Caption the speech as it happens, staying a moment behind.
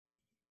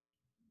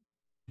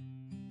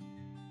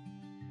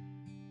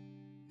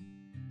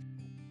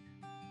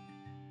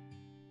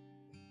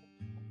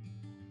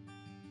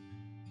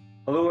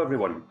Hello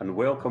everyone and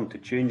welcome to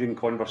Changing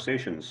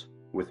Conversations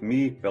with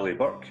me, Billy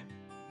Burke.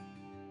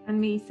 And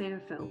me,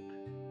 Sarah Philp.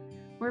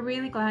 We're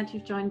really glad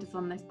you've joined us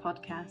on this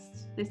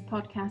podcast. This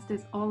podcast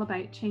is all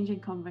about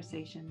changing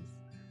conversations.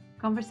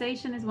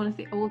 Conversation is one of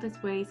the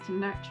oldest ways to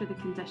nurture the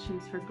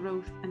conditions for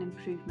growth and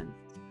improvement.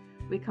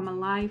 We come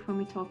alive when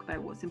we talk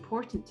about what's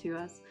important to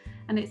us,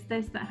 and it's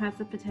this that has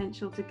the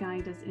potential to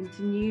guide us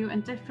into new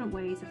and different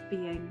ways of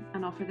being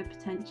and offer the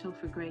potential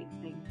for great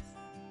things.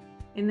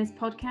 In this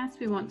podcast,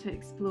 we want to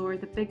explore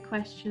the big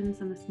questions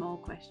and the small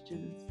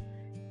questions.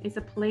 It's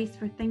a place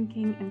for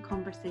thinking and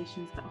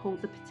conversations that hold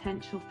the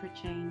potential for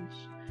change.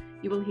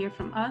 You will hear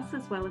from us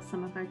as well as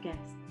some of our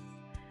guests.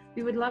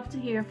 We would love to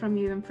hear from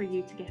you and for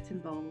you to get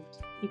involved.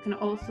 You can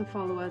also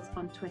follow us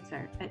on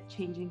Twitter at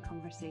Changing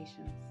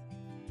Conversations.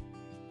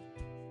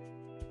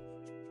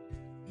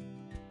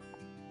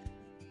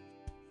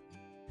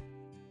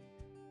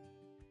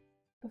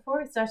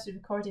 Before we started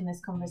recording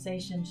this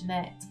conversation,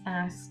 Jeanette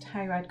asked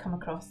how I'd come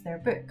across their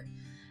book.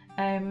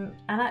 And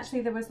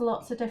actually there was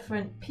lots of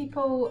different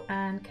people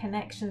and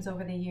connections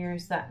over the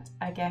years that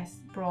I guess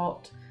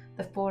brought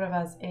the four of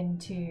us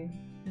into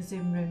the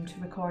Zoom room to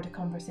record a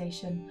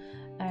conversation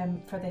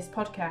for this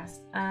podcast.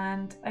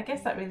 And I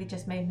guess that really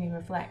just made me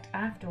reflect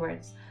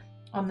afterwards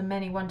on the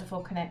many wonderful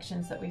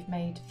connections that we've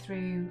made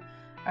through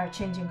our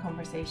Changing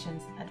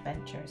Conversations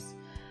adventures.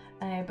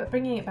 But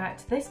bringing it back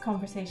to this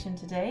conversation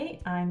today,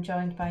 I'm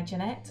joined by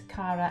Jeanette,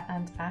 Cara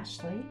and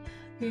Ashley,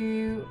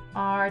 who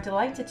are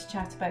delighted to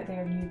chat about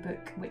their new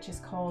book, which is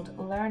called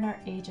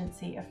Learner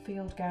Agency, a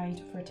Field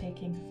Guide for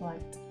Taking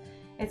Flight.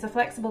 It's a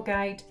flexible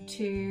guide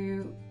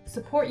to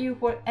support you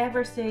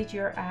whatever stage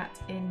you're at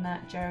in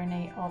that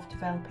journey of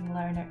developing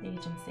learner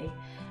agency.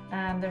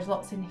 And there's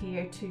lots in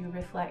here to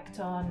reflect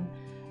on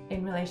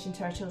in relation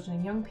to our children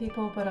and young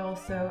people, but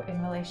also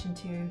in relation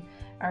to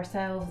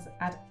ourselves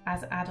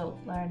as adult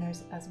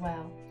learners as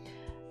well.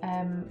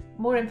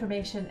 More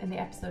information in the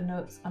episode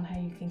notes on how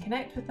you can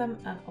connect with them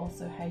and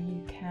also how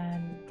you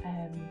can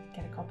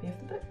get a copy of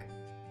the book.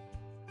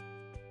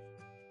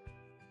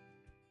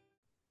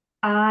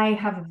 I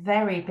have a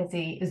very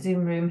busy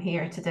Zoom room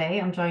here today.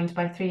 I'm joined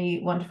by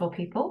three wonderful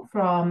people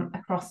from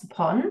across the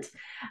pond,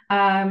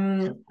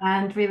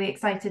 and really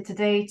excited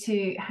today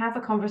to have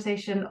a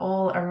conversation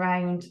all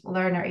around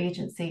learner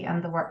agency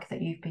and the work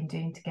that you've been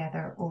doing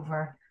together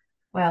over,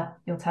 well,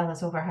 you'll tell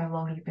us over how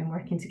long you've been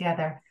working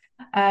together.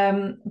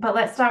 But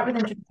let's start with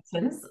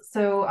introductions.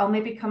 So I'll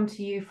maybe come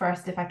to you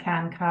first if I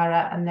can,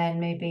 Cara, and then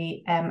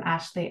maybe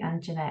Ashley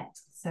and Jeanette.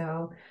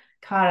 So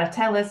Cara,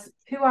 tell us,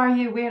 who are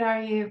you, where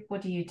are you,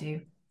 what do you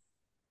do?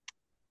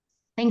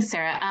 Thanks,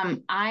 Sarah.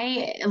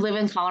 I live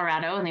in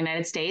Colorado in the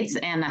United States,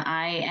 and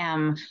I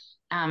am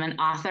an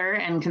author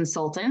and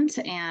consultant,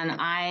 and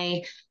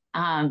I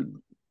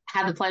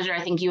had the pleasure, I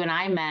think you and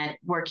I met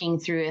working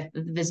through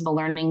visible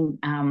learning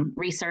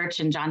research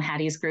and John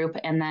Hattie's group.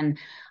 And then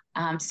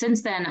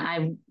since then,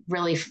 I've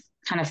really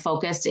kind of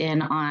focused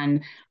in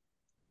on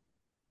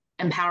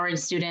empowering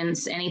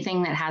students,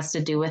 anything that has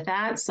to do with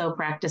that. So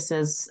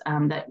practices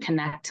that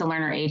connect to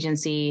learner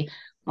agency,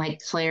 like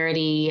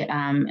clarity,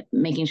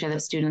 making sure that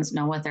students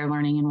know what they're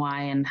learning and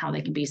why and how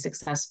they can be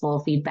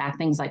successful, feedback,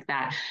 things like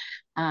that.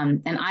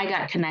 And I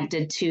got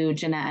connected to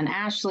Jeanette and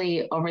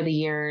Ashley over the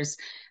years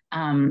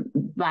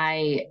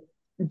by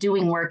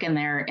doing work in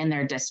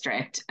their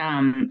district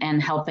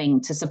and helping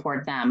to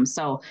support them.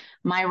 So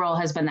my role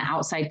has been the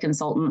outside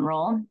consultant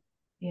role.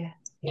 Yeah.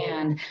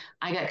 And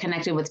I got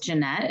connected with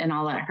Jeanette, and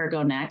I'll let her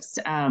go next,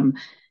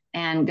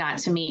 and got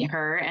to meet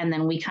her. And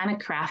then we kind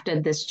of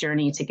crafted this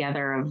journey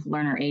together of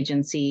learner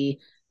agency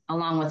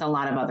along with a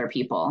lot of other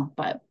people.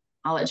 But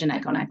I'll let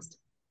Jeanette go next.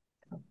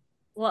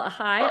 Well,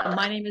 hi,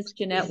 my name is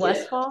Jeanette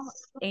Westfall,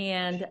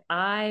 and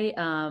I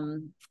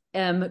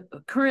am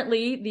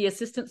currently the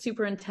Assistant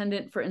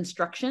Superintendent for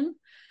Instruction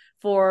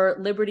for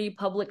Liberty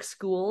Public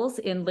Schools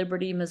in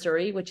Liberty,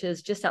 Missouri, which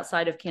is just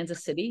outside of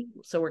Kansas City.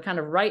 So we're kind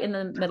of right in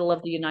the middle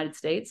of the United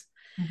States.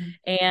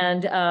 Mm-hmm.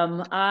 And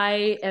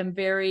I am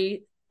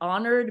very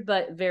honored,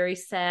 but very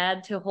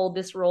sad to hold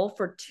this role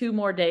for 2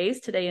 more days,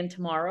 today and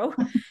tomorrow.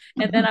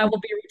 And then I will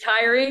be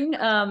retiring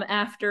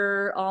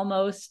after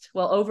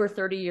over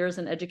 30 years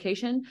in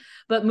education,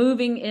 but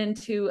moving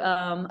into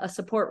a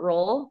support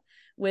role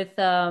with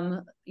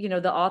the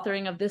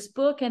authoring of this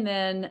book, and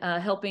then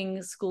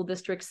helping school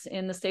districts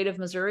in the state of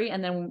Missouri.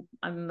 And then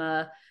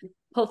I'm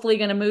hopefully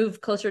going to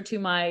move closer to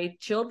my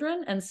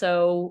children, and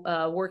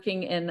so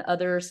working in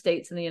other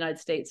states in the United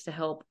States to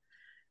help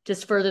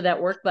just further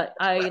that work. But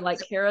I, like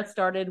Cara,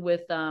 started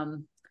with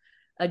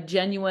a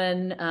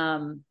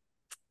genuine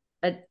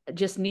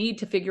just need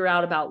to figure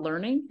out about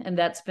learning, and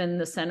that's been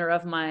the center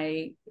of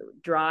my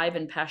drive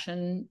and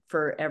passion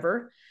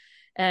forever.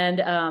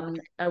 And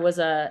I was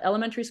an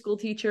elementary school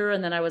teacher,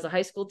 and then I was a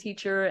high school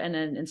teacher and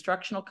an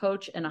instructional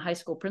coach and a high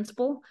school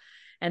principal.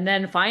 And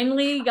then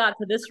finally got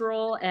to this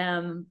role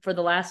for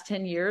the last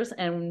 10 years,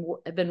 and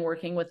have been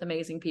working with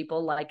amazing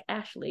people like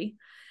Ashley.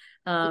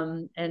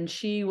 And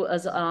she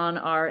was on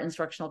our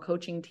instructional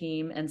coaching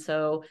team. And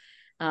so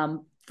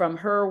from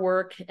her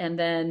work, and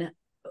then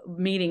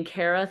meeting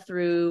Kara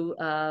through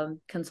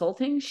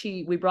consulting.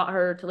 We brought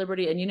her to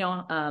Liberty,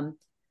 and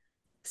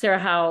Sarah,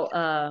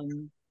 how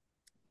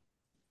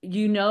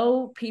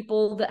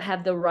people that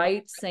have the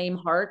right same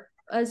heart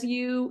as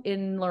you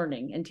in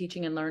learning and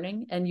teaching and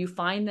learning, and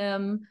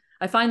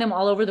I find them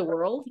all over the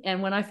world.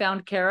 And when I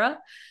found Kara,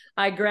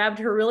 I grabbed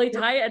her really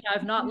tight, and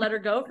I've not let her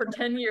go for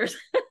 10 years.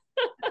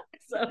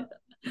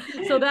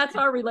 So that's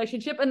our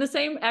relationship, and the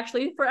same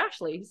actually for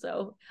Ashley.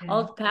 So yeah.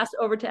 I'll pass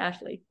over to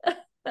Ashley.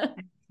 Thank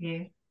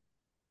you.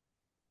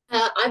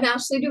 I'm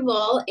Ashley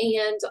Duvall,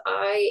 and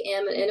I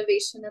am an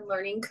innovation and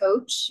learning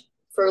coach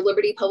for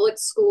Liberty Public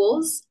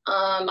Schools.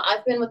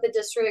 I've been with the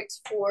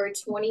district for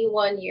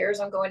 21 years.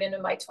 I'm going into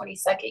my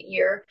 22nd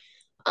year.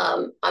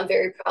 I'm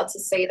very proud to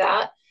say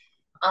that.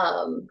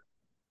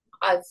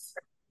 I've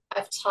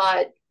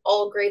taught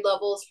all grade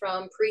levels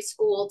from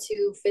preschool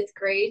to 5th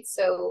grade.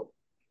 So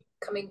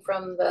coming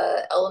from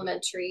the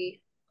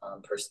elementary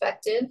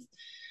perspective.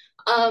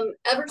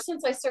 Ever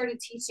since I started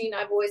teaching,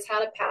 I've always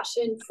had a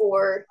passion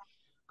for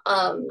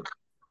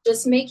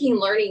just making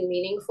learning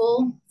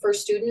meaningful for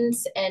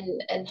students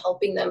and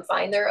helping them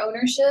find their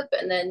ownership.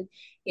 And then,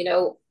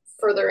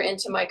 further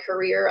into my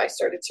career, I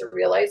started to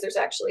realize there's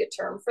actually a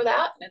term for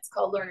that, and it's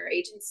called learner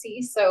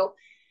agency. So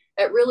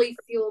it really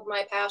fueled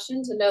my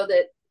passion to know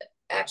that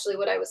actually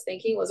what I was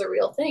thinking was a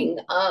real thing.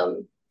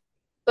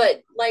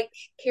 But like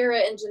Kara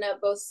and Jeanette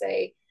both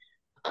say,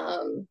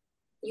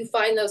 you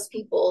find those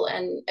people,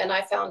 and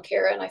I found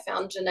Kara and I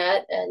found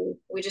Jeanette, and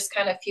we just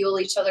kind of fuel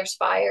each other's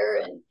fire.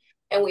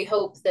 And we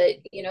hope that,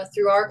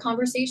 through our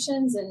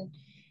conversations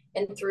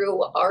and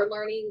through our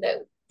learning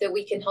that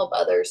we can help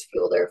others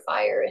fuel their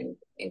fire and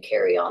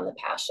carry on the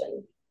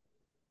passion.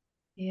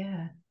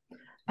 Yeah.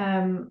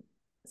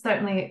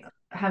 Certainly,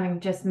 having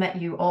just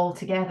met you all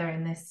together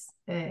in this,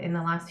 in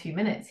the last few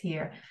minutes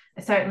here,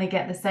 I certainly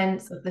get the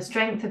sense of the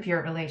strength of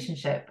your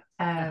relationship,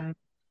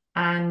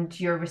 and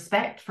your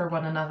respect for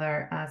one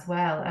another as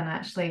well. And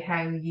actually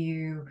how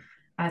you,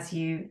 as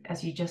you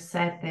just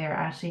said there,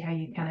 Ashley, how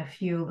you kind of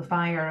fuel the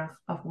fire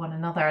of one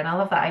another. And I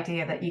love that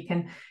idea that you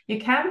can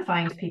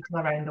find people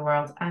around the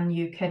world, and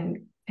you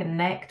can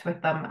connect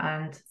with them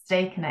and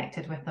stay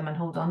connected with them and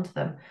hold on to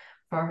them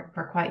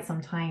for quite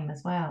some time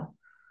as well.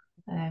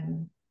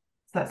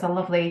 So that's a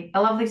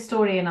lovely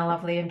story and a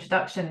lovely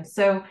introduction.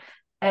 So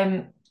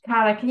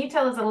Cara, can you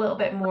tell us a little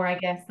bit more, I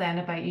guess, then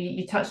about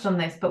you touched on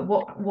this, but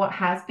what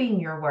has been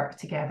your work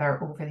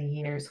together over the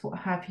years? What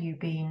have you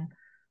been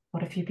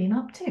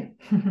up to?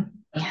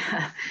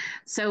 Yeah.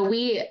 So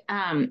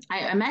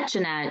I met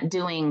Jeanette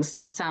doing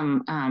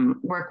some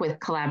work with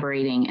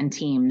collaborating and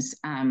teams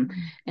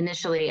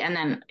initially, and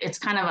then it's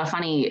kind of a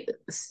funny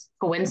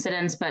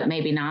coincidence, but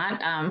maybe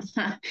not.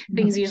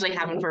 Things usually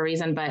happen for a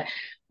reason, but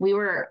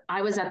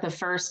I was at the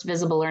first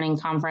Visible Learning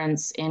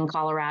Conference in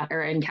Colorado,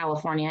 or in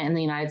California in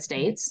the United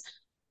States.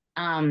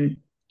 And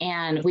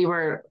we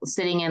were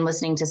sitting and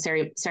listening to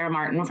Sarah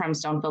Martin from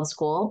Stonefield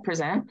School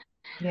present.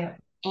 Yeah.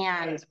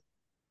 And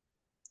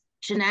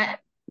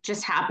Jeanette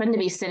just happened to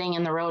be sitting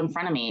in the row in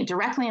front of me,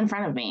 directly in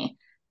front of me.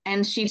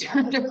 And she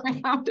turned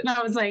around and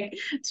I was like,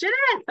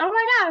 Jeanette, oh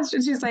my gosh.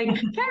 And she's like,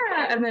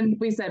 Kara. And then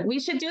we said, we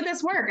should do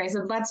this work. I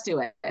said, let's do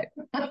it.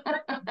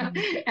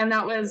 And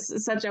that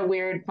was such a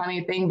weird,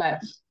 funny thing.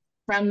 But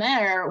from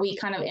there, we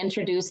kind of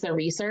introduced the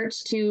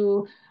research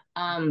to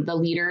the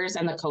leaders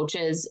and the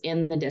coaches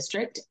in the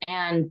district.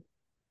 And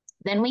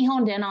then we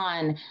honed in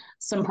on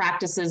some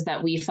practices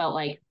that we felt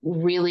like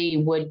really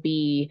would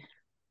be,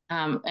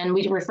 and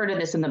we refer to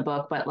this in the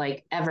book, but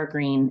like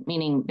evergreen,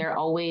 meaning they're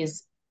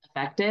always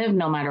effective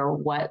no matter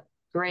what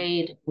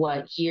grade,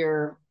 what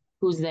year,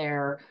 who's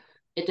there,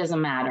 it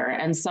doesn't matter.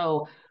 And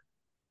so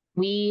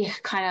we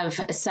kind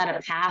of set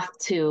a path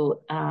to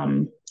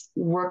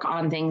work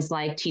on things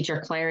like teacher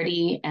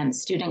clarity and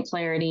student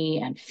clarity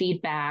and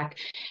feedback.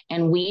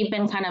 And we've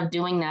been kind of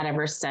doing that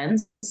ever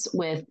since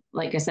with,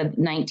 like I said,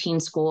 19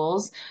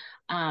 schools.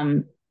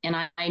 And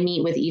I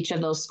meet with each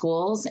of those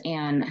schools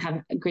and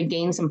have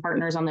gained some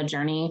partners on the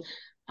journey.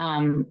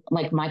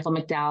 Like Michael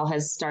McDowell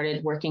has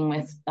started working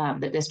with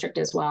the district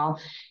as well,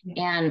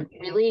 and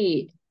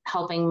really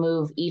helping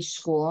move each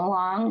school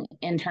along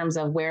in terms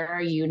of where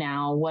are you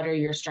now? What are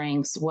your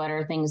strengths? What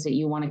are things that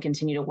you want to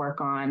continue to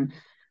work on?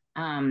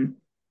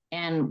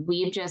 And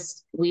we've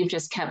just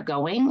kept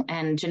going,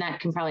 and Jeanette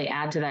can probably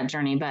add to that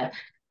journey, but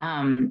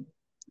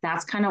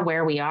that's kind of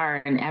where we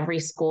are. And every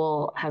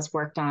school has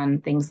worked on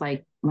things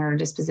like learner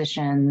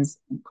dispositions,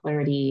 and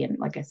clarity, and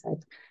like I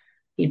said,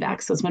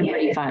 feedback. So it's been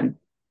pretty fun.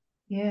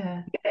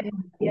 Yeah.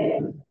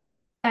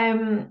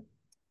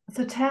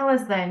 So tell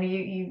us then,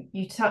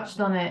 you touched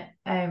on it,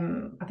 I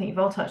think you've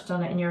all touched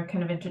on it in your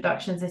kind of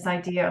introductions, this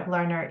idea of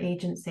learner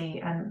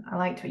agency. And I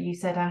liked what you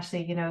said,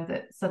 Ashley,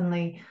 that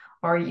suddenly,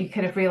 or you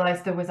could have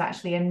realized there was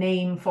actually a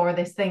name for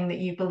this thing that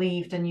you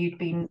believed and you'd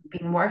been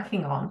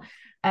working on.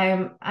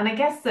 And I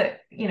guess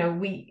that,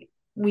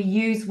 we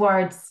use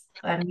words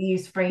and we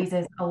use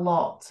phrases a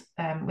lot.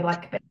 We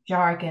like a bit of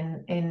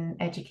jargon in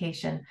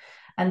education.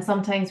 And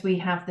sometimes we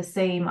have the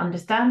same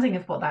understanding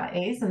of what that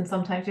is, and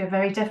sometimes we have a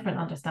very different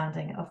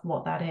understanding of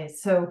what that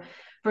is. So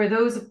for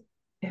those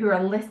who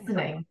are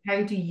listening,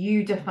 how do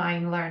you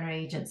define learner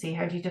agency?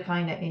 How do you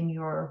define it in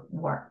your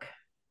work?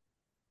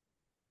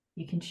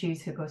 You can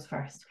choose who goes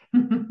first. I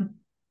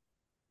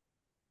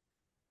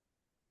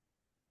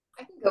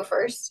can go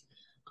first.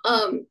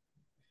 I'm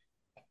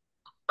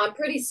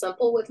pretty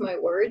simple with my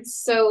words.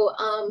 So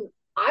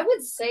I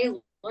would say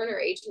learner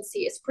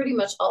agency is pretty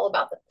much all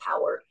about the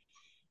power.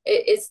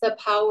 It's the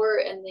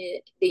power and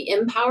the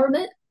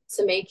empowerment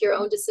to make your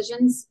own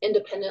decisions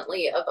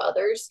independently of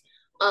others.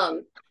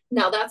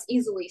 Now that's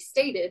easily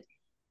stated,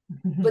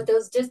 but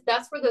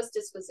that's where those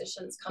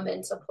dispositions come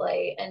into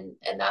play, and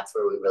that's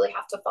where we really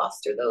have to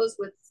foster those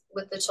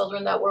with the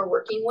children that we're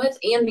working with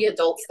and the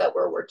adults that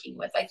we're working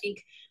with. I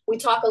think we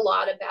talk a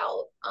lot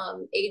about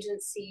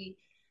agency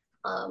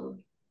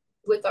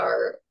with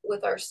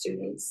our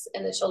students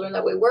and the children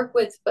that we work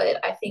with,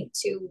 but I think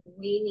too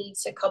we need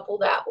to couple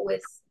that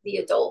with the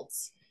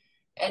adults,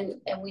 and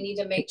we need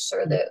to make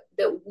sure that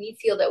we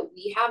feel that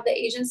we have the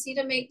agency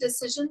to make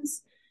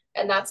decisions,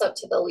 and that's up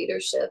to the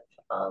leadership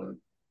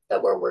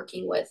that we're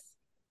working with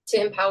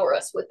to empower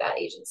us with that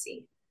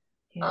agency.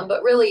 Yeah.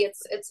 But really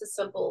it's as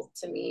simple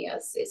to me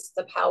as it's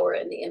the power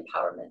and the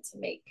empowerment to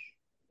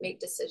make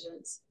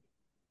decisions.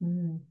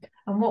 And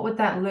what would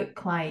that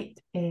look like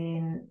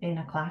in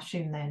a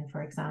classroom then,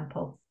 for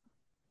example?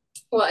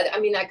 Well, I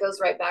mean, that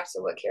goes right back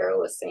to what Carol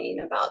was saying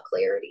about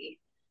clarity.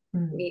 I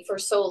mean, for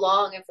so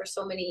long and for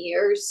so many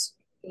years,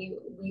 we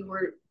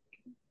were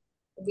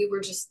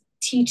just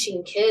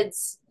teaching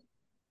kids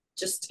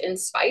just in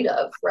spite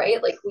of,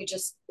 right? Like we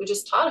just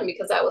taught them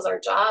because that was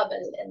our job,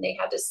 and they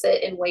had to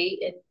sit and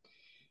wait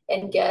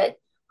and get.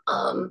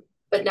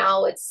 But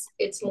now it's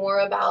more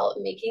about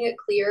making it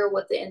clear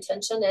what the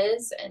intention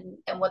is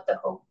and what the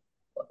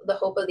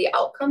hope of the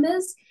outcome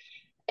is,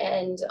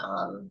 and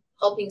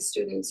helping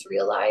students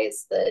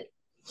realize that,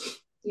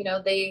 you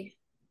know, they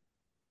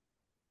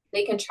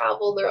can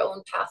travel their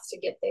own path to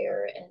get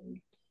there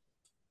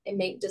and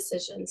make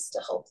decisions to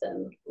help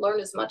them learn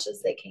as much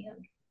as they can.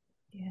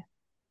 Yeah.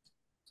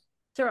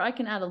 Sarah, I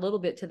can add a little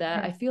bit to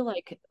that. I feel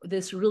like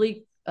this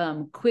really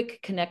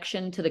quick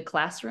connection to the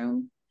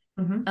classroom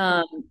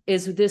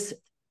is this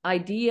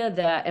idea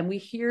that, and we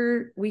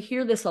hear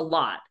this a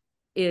lot,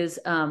 is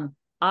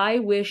I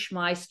wish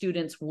my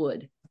students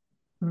would.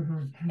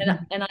 And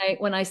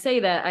when I say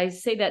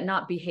that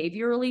not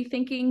behaviorally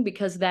thinking,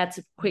 because that's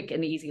quick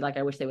and easy, like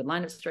I wish they would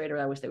line up straight, or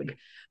I wish they would.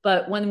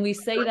 But when we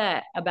say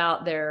that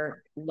about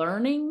their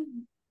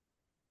learning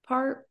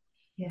part,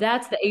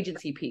 that's the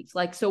agency piece.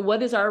 Like, so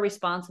what is our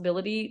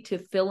responsibility to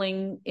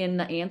filling in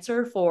the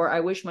answer for I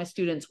wish my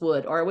students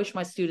would, or I wish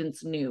my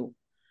students knew?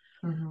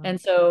 And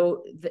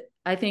so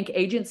I think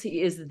agency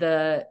is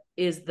the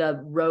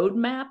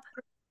roadmap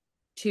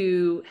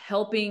to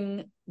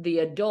helping the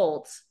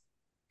adults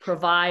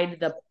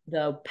provide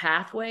the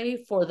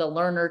pathway for the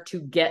learner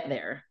to get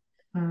there.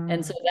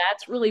 And so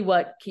that's really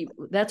what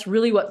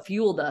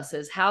fueled us,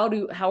 is how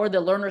are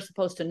the learners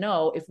supposed to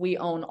know if we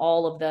own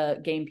all of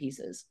the game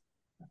pieces?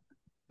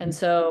 And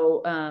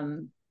so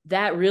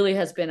that really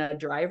has been a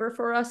driver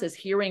for us, is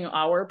hearing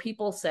our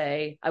people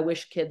say, I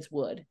wish kids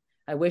would,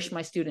 I wish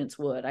my students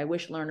would, I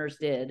wish learners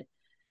did.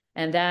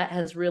 And that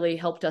has really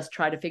helped us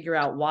try to figure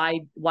out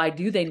why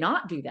do they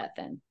not do that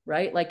then,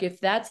 right? Like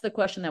if that's the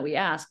question that we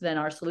ask, then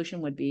our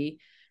solution would be,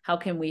 how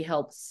can we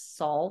help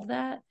solve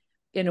that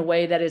in a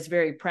way that is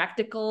very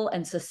practical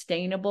and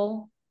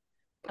sustainable,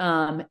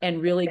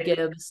 and really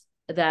gives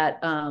that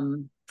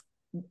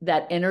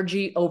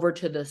energy over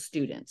to the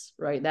students,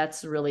 right?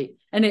 That's really,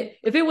 and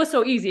if it was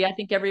so easy, I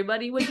think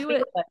everybody would do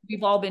it, but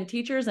we've all been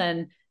teachers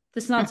and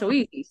it's not so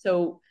easy.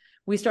 So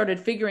we started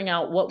figuring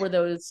out what were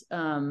those,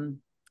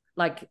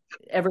 like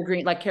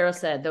evergreen, like Kara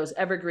said, those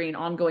evergreen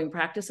ongoing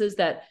practices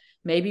that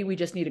maybe we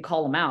just need to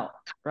call them out,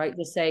 right?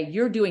 To say,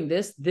 you're doing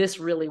this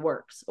really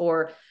works.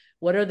 Or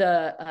what are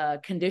the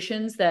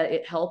conditions that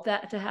it help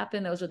that to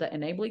happen? Those are the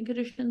enabling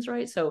conditions,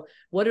 right? So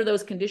what are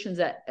those conditions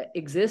that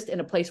exist in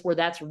a place where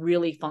that's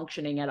really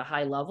functioning at a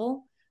high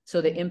level?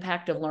 So the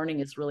impact of learning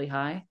is really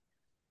high.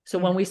 So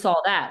when we saw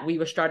that, we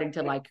were starting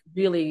to like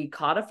really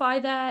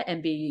codify that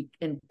and be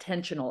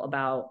intentional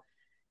about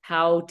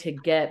how to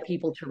get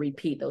people to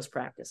repeat those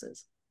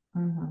practices.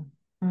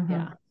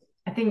 Yeah.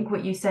 I think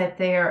what you said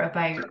there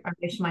about I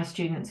wish my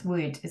students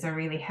would is a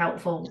really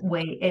helpful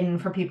way in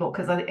for people,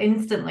 because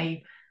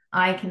instantly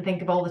I can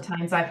think of all the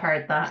times I've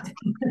heard that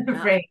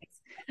phrase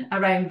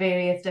around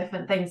various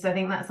different things. So I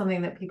think that's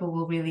something that people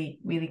will really,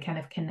 really kind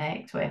of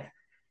connect with.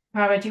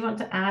 Tara, do you want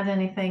to add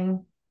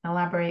anything,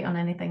 elaborate on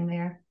anything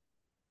there?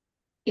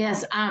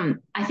 Yes,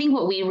 I think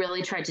what we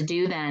really tried to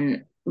do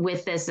then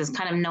with this is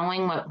kind of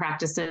knowing what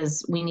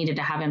practices we needed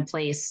to have in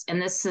place.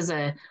 And this is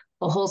a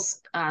whole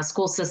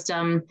school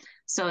system.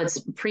 So it's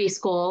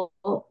preschool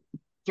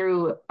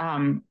through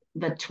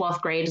the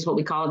 12th grade is what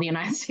we call it in the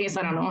United States.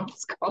 I don't know what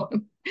it's called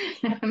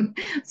in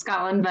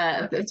Scotland,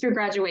 but through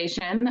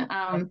graduation.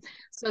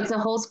 So it's a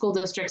whole school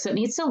district. So it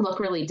needs to look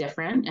really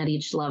different at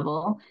each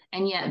level.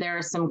 And yet there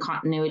are some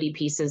continuity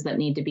pieces that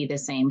need to be the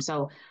same.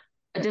 So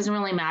it doesn't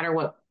really matter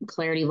what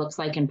clarity looks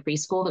like in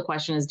preschool. The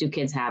question is, do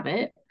kids have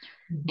it?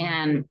 Mm-hmm.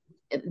 And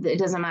it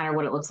doesn't matter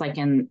what it looks like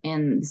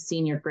in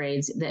senior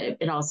grades. That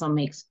it also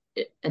makes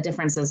a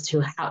difference as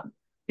to how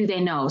do they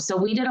know. So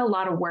we did a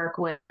lot of work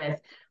with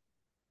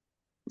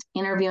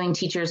interviewing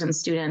teachers and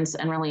students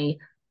and really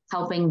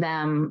helping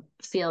them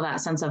feel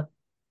that sense of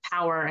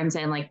power and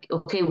saying like,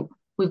 okay,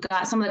 we've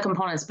got some of the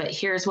components, but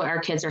here's what our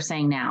kids are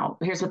saying now.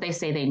 Here's what they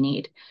say they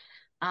need.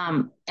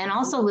 And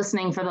also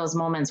listening for those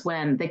moments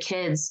when the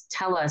kids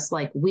tell us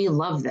like, we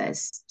love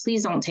this,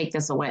 please don't take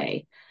this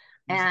away.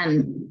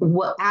 And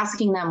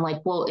asking them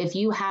like, well, if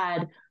you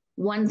had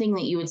one thing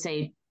that you would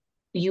say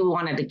you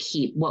wanted to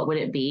keep, what would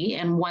it be?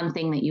 And one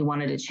thing that you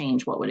wanted to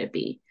change, what would it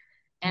be?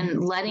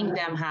 And letting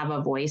them have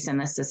a voice in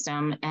the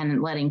system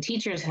and letting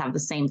teachers have the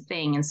same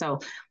thing. And so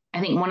I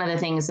think one of the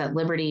things that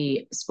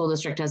Liberty School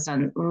District has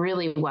done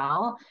really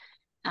well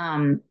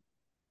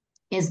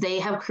is they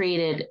have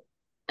created,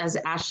 as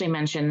Ashley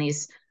mentioned,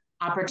 these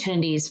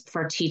opportunities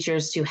for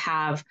teachers to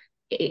have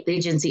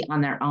agency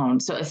on their own.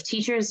 So if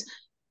teachers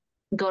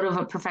go to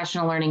a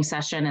professional learning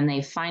session and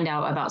they find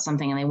out about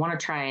something and they want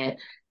to try it,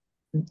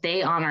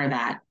 they honor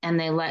that. And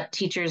they let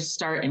teachers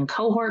start in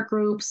cohort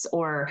groups,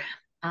 or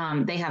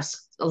they have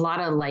a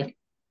lot of like,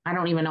 I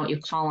don't even know what you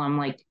call them,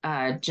 like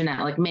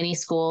Jeanette, like mini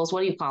schools.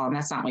 What do you call them?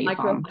 That's not what you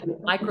call them.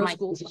 Micro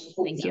schools.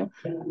 Thank you.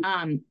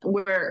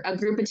 Where a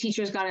group of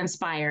teachers got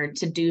inspired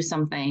to do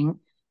something,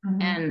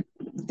 and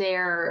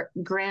they're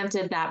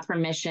granted that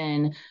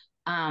permission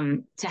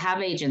to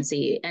have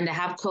agency and to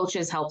have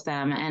coaches help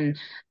them. And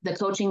the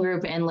coaching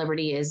group in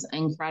Liberty is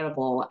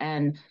incredible.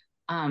 And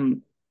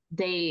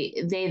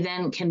they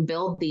then can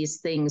build these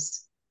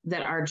things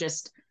that are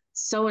just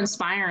so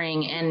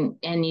inspiring,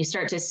 and you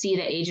start to see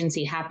the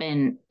agency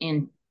happen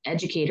in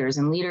educators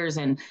and leaders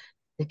and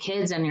the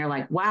kids, and you're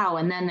like, wow.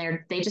 And then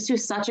they just do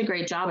such a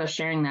great job of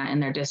sharing that in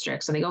their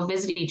district. So they go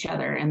visit each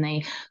other and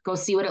they go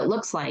see what it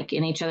looks like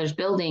in each other's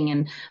building,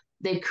 and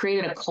they've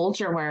created a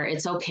culture where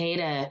it's okay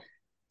to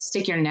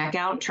stick your neck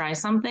out, try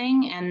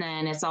something, and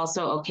then it's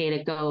also okay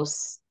to go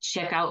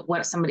check out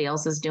what somebody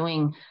else is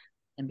doing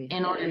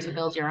in order to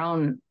build your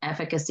own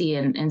efficacy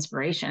and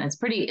inspiration. It's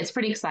pretty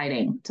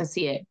exciting to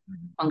see it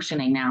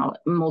functioning now,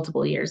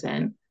 multiple years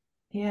in.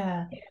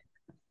 Yeah.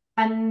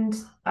 And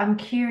I'm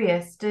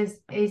curious,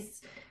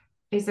 is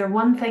there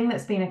one thing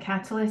that's been a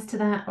catalyst to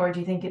that, or do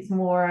you think it's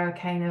more a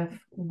kind of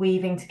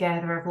weaving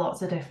together of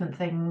lots of different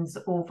things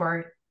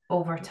over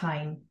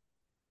time?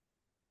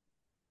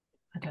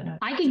 I don't know.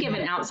 I could give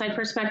an outside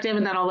perspective,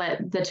 and then I'll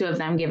let the two of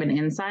them give an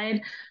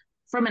inside.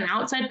 From an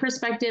outside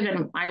perspective,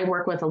 and I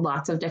work with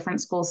lots of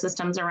different school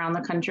systems around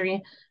the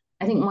country,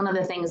 I think one of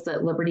the things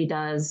that Liberty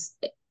does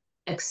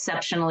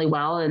exceptionally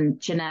well, and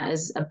Jeanette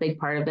is a big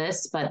part of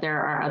this, but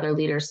there are other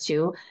leaders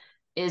too,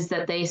 is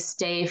that they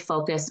stay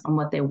focused on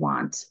what they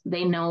want.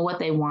 They know what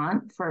they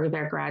want for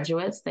their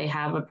graduates. They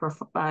have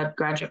a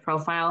graduate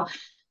profile.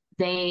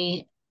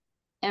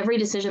 Every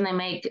decision they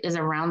make is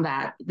around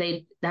that.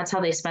 That's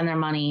how they spend their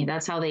money.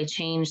 That's how they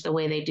change the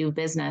way they do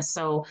business.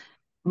 So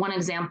one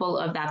example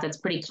of that that's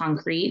pretty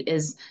concrete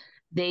is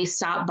they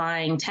stopped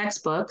buying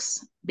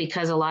textbooks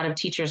because a lot of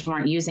teachers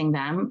weren't using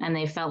them, and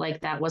they felt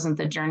like that wasn't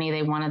the journey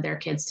they wanted their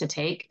kids to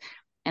take.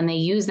 And they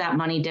use that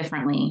money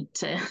differently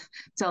to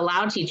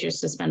allow teachers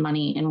to spend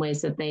money in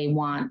ways that they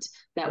want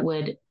that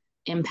would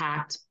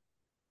impact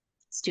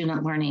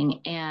student learning.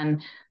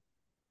 And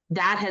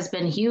that has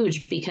been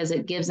huge because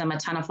it gives them a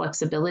ton of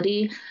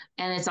flexibility.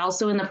 And it's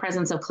also in the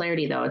presence of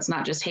clarity, though. It's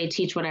not just, hey,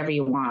 teach whatever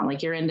you want.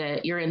 Like you're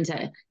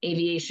into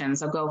aviation,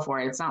 so go for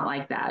it. It's not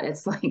like that.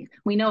 It's like,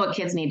 we know what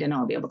kids need to know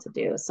and be able to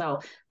do.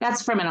 So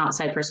that's, from an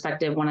outside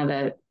perspective, one of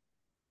the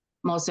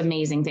most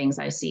amazing things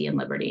I see in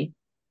Liberty.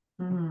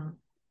 Mm-hmm.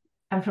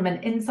 And from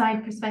an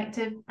inside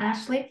perspective,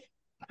 Ashley?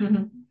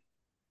 Mm-hmm.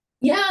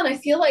 Yeah, and I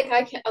feel like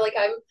I'm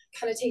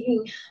kind of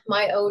taking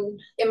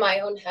in my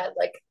own head,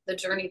 like the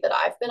journey that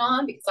I've been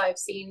on, because I've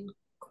seen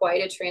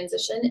quite a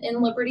transition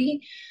in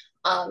Liberty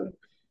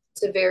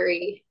to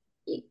very,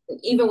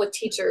 even with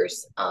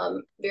teachers,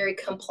 very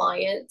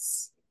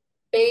compliance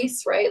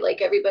based, right?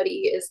 Like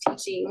everybody is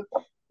teaching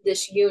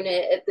this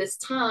unit at this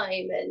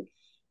time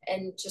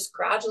and just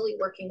gradually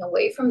working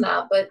away from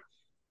that. But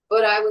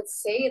I would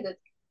say that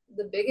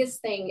the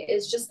biggest thing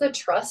is just the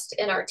trust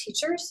in our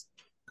teachers.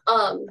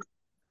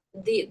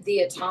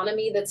 The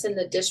autonomy that's in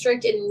the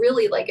district. And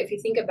really, like, if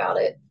you think about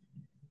it,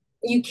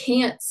 you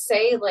can't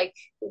say like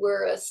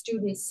we're a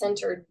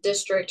student-centered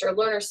district or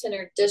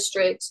learner-centered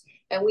district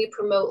and we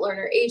promote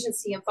learner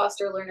agency and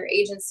foster learner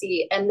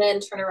agency and then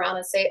turn around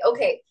and say,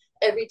 okay,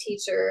 every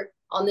teacher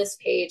on this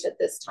page at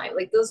this time.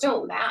 Like, those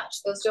don't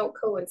match, those don't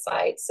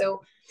coincide.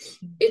 So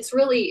it's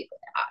really,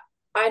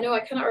 I know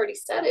I kind of already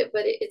said it,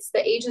 but it's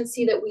the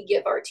agency that we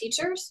give our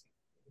teachers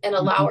and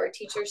allow our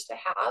teachers to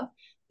have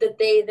that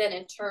they then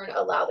in turn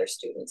allow their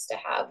students to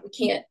have. We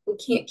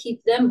can't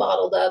keep them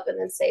bottled up and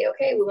then say,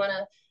 okay, we want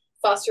to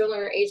foster a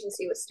learner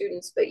agency with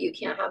students, but you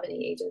can't have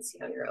any agency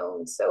on your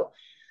own. So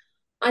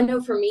I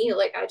know for me,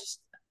 like,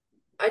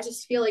 I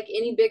just feel like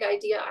any big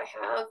idea I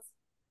have,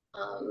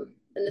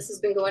 and this has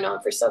been going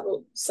on for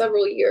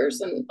several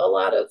years, and a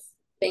lot of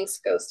thanks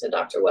goes to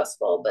Dr.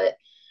 Westfall, but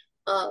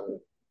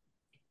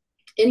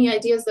any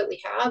ideas that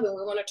we have and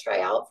we want to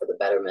try out for the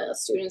betterment of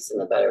students and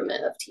the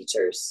betterment of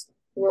teachers,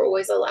 we're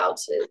always allowed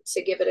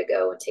to give it a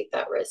go and take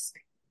that risk.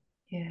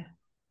 Yeah,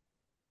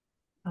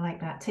 I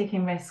like that,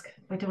 taking risk.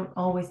 We don't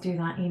always do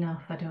that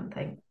enough, I don't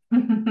think.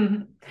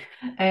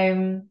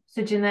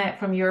 So Jeanette,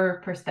 from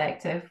your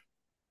perspective,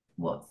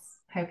 how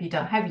have you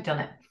done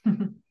it?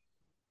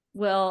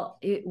 Well,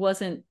 it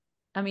wasn't,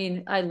 I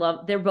mean,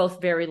 they're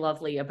both very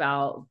lovely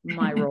about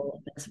my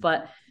role in this,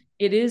 but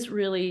it is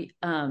really,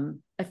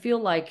 I feel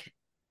like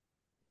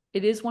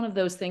it is one of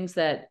those things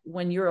that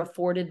when you're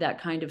afforded that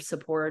kind of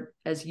support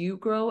as you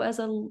grow as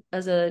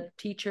a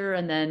teacher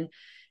and then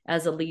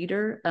as a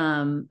leader,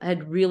 I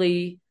had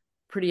really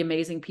pretty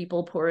amazing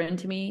people pour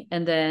into me.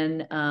 And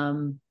then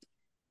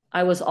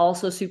I was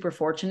also super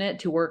fortunate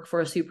to work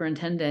for a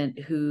superintendent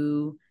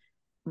who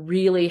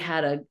really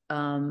had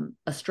a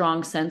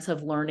strong sense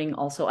of learning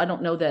also. I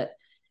don't know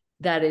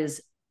that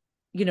is,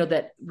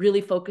 that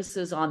really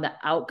focuses on the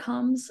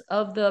outcomes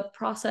of the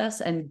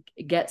process and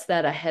gets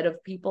that ahead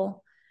of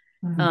people.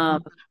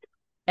 Mm-hmm.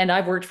 And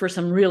I've worked for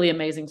some really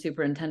amazing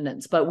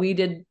superintendents, but we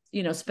did,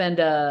 spend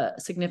a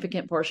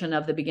significant portion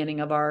of the beginning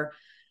of our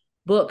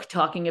book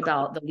talking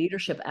about the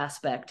leadership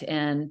aspect.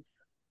 And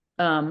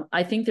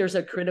I think there's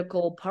a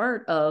critical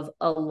part of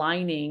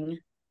aligning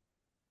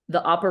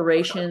the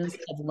operations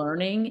of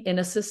learning in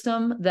a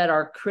system that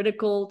are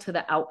critical to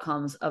the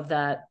outcomes of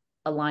that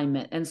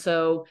alignment. And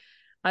so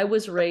I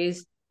was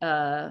raised,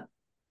 as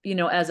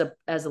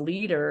a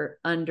leader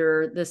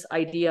under this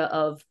idea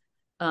of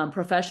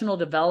professional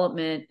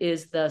development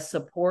is the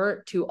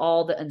support to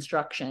all the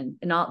instruction,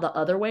 not the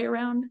other way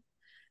around.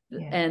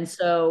 Yeah. And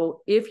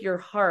so if the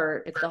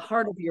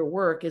heart of your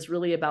work is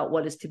really about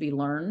what is to be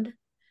learned,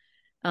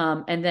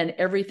 and then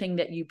everything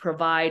that you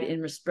provide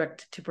in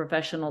respect to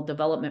professional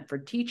development for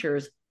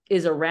teachers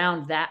is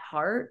around that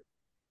heart,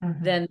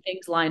 mm-hmm. then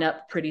things line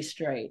up pretty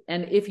straight.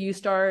 And if you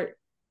start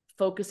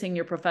focusing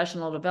your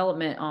professional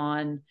development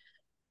on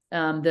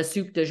the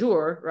soup du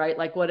jour, right?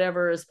 Like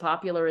whatever is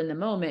popular in the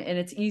moment, and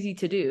it's easy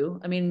to do.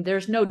 I mean,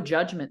 there's no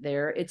judgment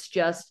there.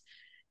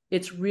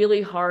 It's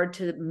really hard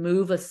to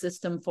move a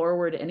system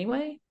forward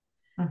anyway.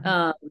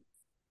 Mm-hmm.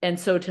 And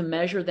so to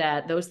measure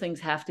that, those things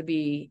have to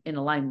be in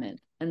alignment.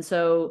 And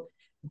so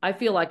I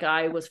feel like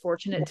I was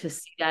fortunate to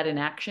see that in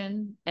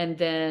action and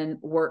then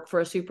work for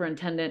a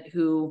superintendent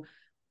who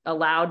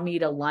allowed me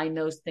to line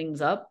those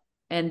things up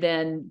and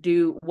then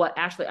do what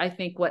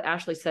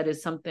Ashley said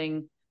is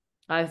something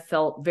I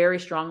felt very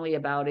strongly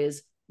about,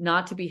 is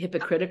not to be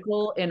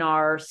hypocritical in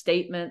our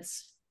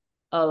statements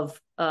of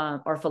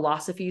our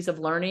philosophies of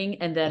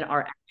learning and then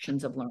our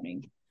actions of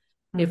learning.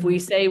 Mm-hmm. If we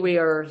say we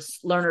are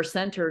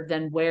learner-centered,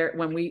 then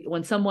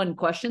when someone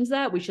questions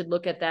that, we should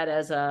look at that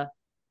as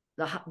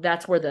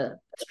that's where the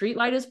street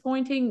light is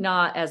pointing,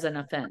 not as an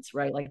offense,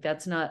 right? Like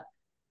that's not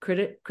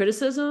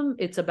criticism.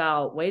 It's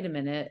about, wait a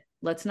minute,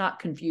 let's not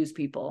confuse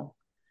people.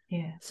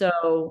 Yeah.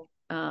 So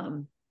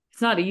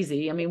it's not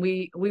easy. I mean,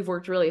 we've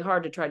worked really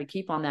hard to try to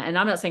keep on that. And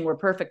I'm not saying we're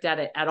perfect at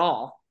it at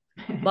all,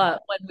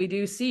 but when we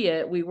do see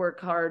it, we work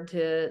hard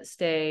to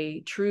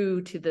stay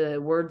true to the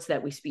words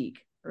that we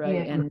speak,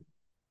 right? Yeah.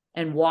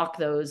 And walk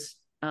those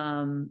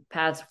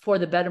paths for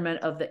the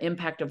betterment of the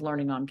impact of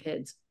learning on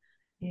kids.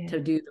 Yeah.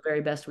 To do the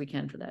very best we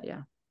can for that.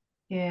 Yeah.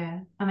 Yeah.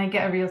 And I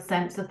get a real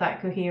sense of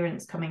that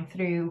coherence coming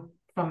through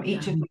from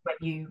each of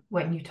you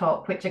when you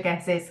talk, which I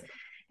guess is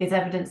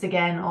evidence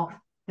again of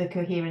the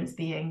coherence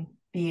being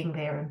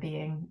there and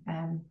being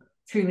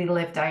truly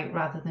lived out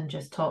rather than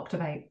just talked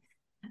about.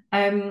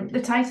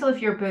 The title of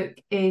your book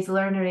is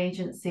Learner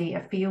Agency,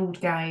 a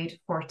field guide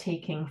for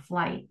taking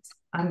flight.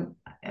 I'm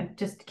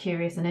just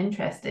curious and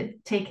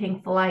interested.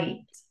 Taking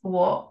flight,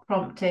 what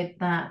prompted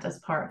that as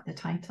part of the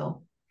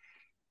title?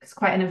 It's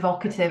quite an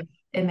evocative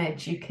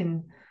image. You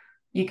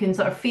can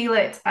sort of feel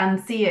it and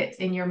see it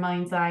in your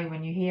mind's eye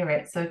when you hear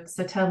it. So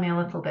tell me a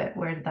little bit,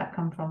 where did that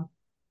come from?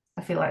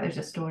 I feel like there's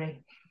a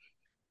story.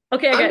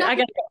 Okay, I'm not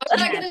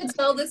going to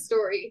tell this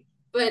story,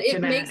 but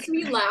it makes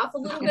me laugh a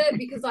little bit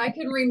because I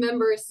can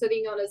remember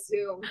sitting on a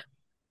Zoom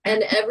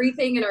and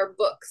everything in our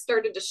book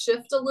started to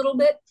shift a little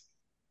bit.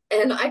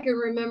 And I can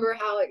remember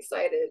how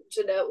excited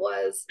Jeanette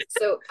was.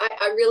 So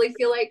I really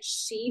feel like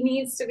she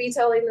needs to be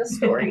telling this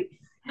story.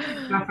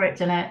 Go for it,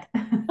 Jeanette.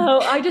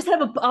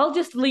 I'll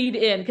just lead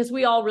in because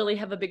we all really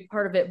have a big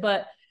part of it.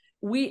 But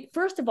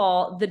first of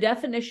all, the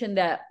definition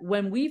that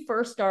when we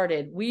first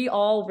started, we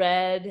all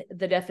read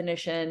the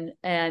definition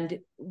and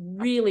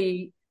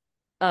really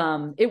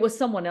it was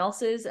someone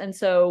else's. And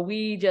so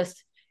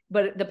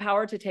but the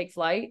power to take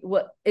flight,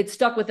 it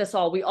stuck with us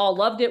all. We all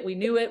loved it. We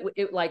knew it.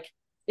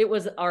 It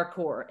was our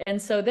core.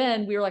 And so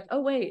then we were like,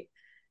 oh, wait,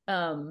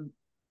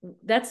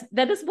 that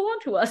doesn't belong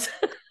to us.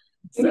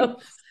 So,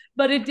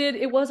 but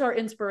it was our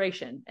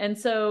inspiration. And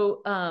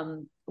so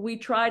we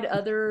tried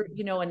other,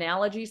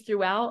 analogies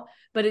throughout,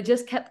 but it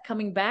just kept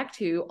coming back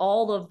to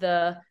all of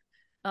the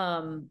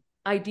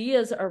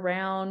ideas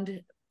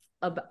around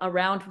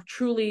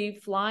truly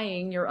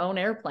flying your own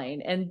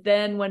airplane. And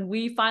then when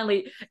we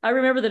finally, I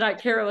remember the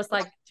night Kara was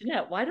like,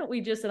 Jeanette, why don't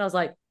we just, and I was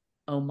like,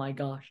 oh my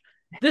gosh,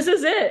 this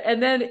is it.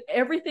 And then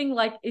everything,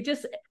 like,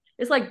 it's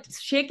like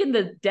shaking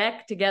the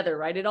deck together,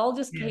 right? It all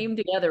just came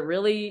together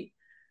really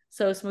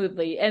so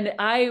smoothly. And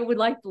I would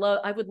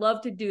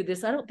love to do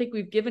this. I don't think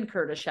we've given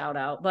Kurt a shout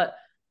out, but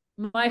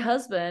my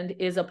husband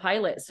is a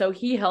pilot. So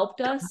he helped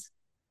us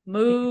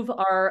move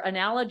our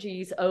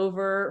analogies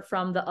over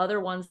from the other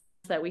ones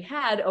that we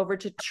had over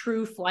to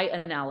true flight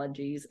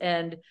analogies.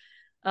 And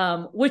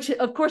which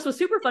of course was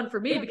super fun for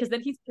me because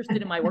then he's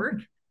interested in my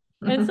work.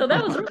 And so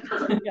that was really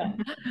fun. Yeah.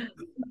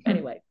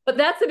 Anyway, but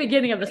that's the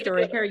beginning of the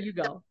story. Here you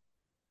go.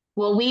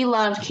 Well, we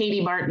loved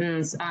Katie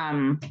Martin's,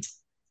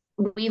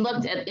 we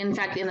looked at, in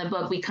fact, in the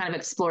book, we kind of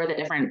explore the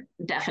different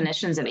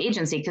definitions of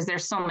agency because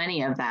there's so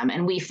many of them.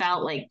 And we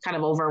felt like kind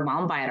of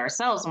overwhelmed by it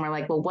ourselves. And we're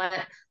like, well,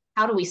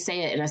 how do we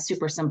say it in a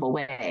super simple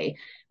way?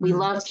 We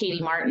loved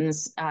Katie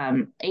Martin's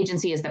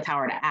agency is the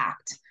power to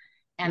act.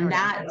 And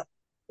that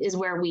is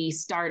where we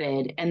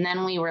started. And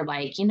then we were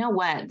like, you know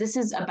what, this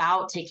is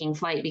about taking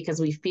flight because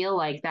we feel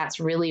like that's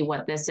really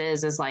what this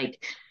is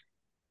like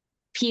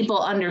people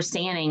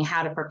understanding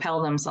how to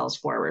propel themselves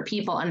forward,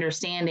 people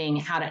understanding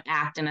how to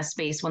act in a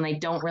space when they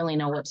don't really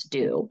know what to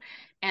do.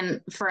 And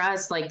for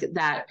us, like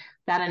that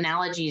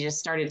analogy just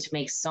started to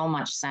make so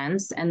much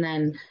sense. And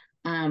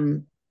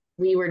then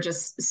we were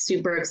just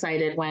super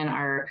excited when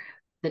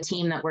the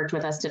team that worked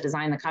with us to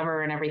design the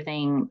cover and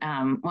everything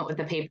went with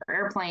the paper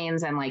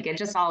airplanes, and like it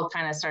just all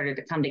kind of started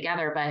to come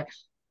together. But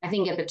I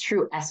think at the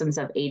true essence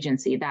of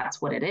agency,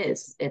 that's what it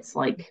is. It's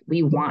like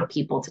we want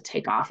people to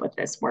take off with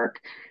this work.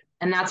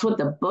 And that's what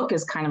the book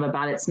is kind of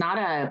about. It's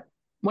not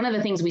one of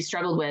the things we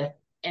struggled with,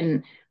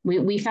 and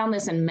we found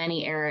this in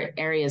many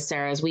areas,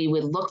 Sarah, is we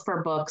would look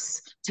for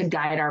books to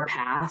guide our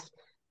path.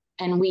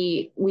 And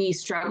we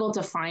struggled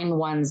to find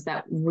ones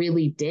that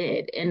really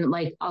did. And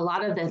like a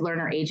lot of the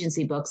learner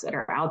agency books that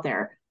are out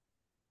there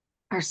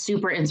are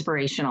super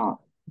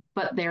inspirational,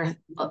 but they're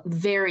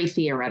very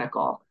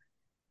theoretical.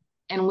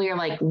 And we're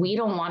like, we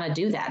don't want to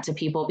do that to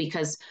people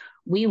because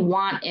we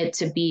want it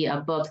to be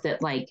a book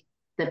that like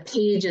the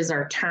pages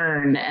are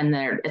turned and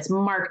it's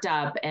marked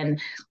up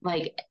and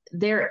like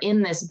they're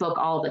in this book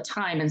all the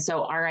time. And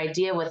so our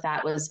idea with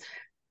that was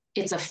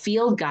it's a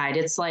field guide.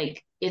 It's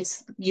like,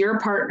 it's your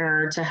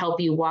partner to help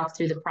you walk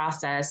through the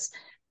process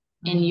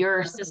in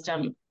your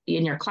system,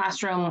 in your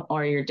classroom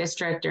or your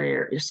district or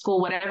your school,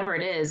 whatever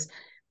it is.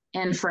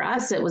 And for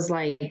us, it was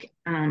like,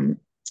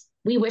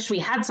 we wish we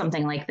had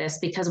something like this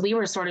because we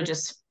were sort of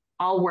just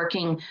all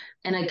working.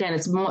 And again,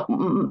 it's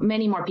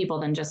many more people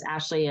than just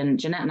Ashley and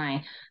Jeanette and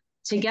I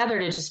together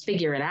to just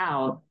figure it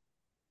out.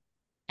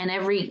 And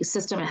every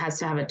system has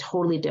to have a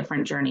totally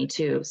different journey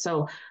too.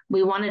 So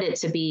we wanted it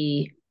to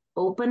be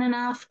open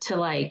enough to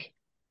like,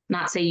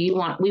 not say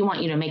we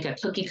want you to make a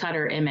cookie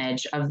cutter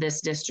image of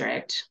this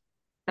district.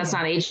 That's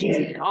not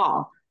agency at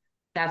all.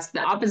 That's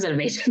the opposite of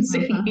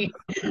agency.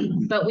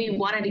 But we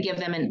wanted to give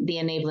them the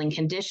enabling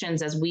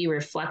conditions as we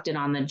reflected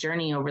on the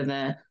journey over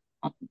the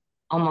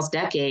almost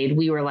decade.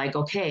 We were like,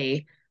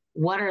 okay,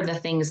 what are the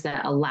things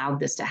that allowed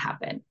this to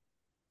happen?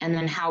 And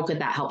then how could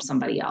that help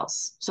somebody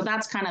else? So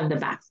that's kind of the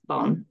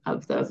backbone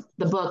of the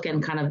book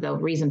and kind of the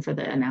reason for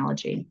the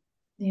analogy.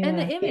 Yeah. And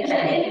the image.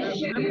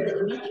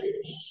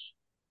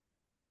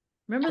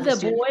 Remember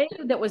the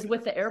boy that was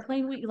with the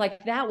airplane?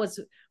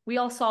 We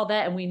all saw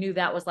that and we knew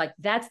that was like,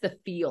 that's the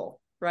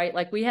feel, right?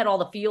 Like we had all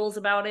the feels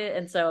about it.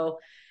 And so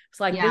it's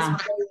like this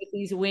boy with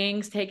these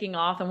wings taking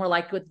off. And we're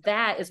like, with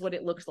that is what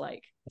it looks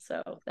like.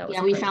 So that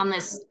was we found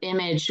this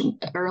image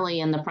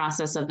early in the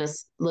process of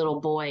this little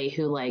boy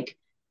who like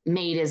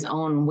made his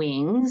own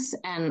wings.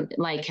 And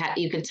like,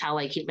 you could tell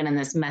like he'd been in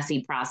this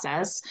messy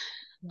process.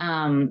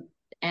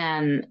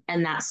 And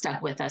that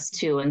stuck with us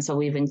too. And so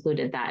we've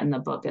included that in the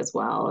book as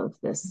well of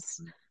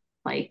this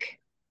like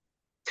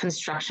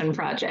construction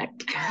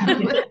project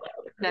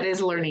that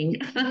is learning.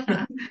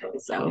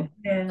 So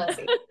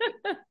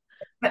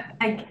but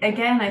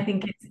again, I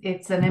think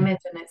it's an image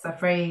and it's a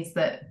phrase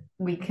that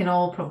we can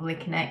all probably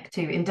connect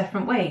to in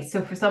different ways.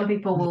 So for some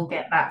people we'll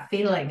get that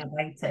feeling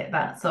about it,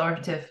 that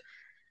sort of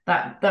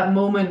that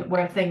moment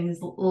where things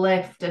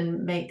lift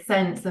and make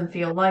sense and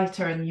feel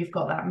lighter and you've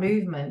got that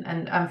movement,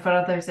 and for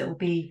others it will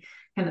be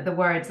kind of the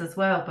words as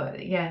well.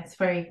 But yeah, it's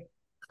very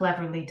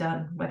cleverly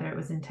done, whether it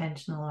was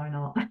intentional or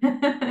not.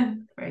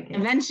 Very good.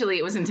 Eventually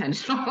it was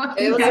intentional.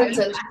 It was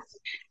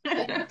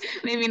intentional.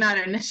 Maybe not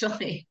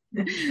initially.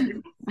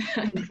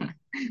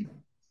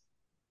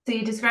 So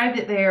you described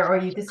it there, or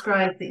you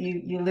described that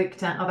you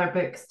looked at other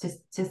books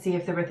to see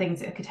if there were things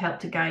that could help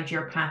to guide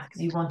your path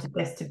because you wanted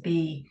this to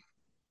be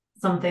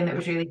something that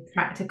was really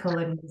practical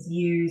and was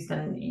used,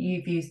 and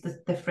you've used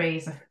the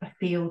phrase a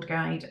field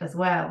guide as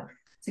well.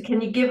 So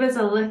can you give us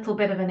a little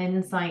bit of an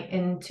insight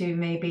into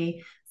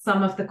maybe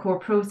some of the core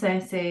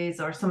processes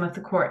or some of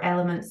the core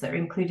elements that are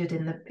included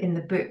in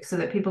the book, so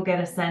that people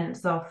get a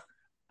sense of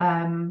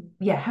how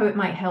it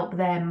might help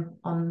them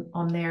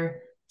on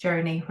their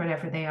journey,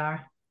 wherever they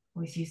are.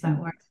 Always use that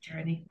word,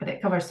 journey, but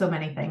it covers so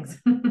many things.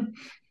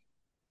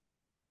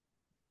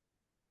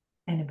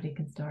 Anybody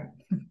can start.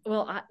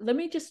 Well, let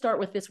me just start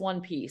with this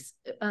one piece,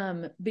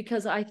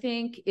 because I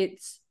think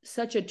it's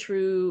such a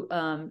true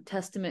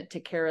testament to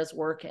Kara's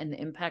work, and the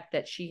impact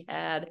that she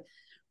had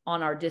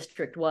on our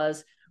district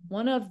was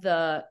one of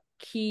the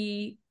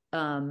key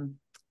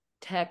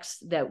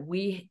texts that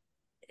we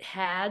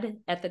had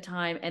at the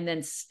time, and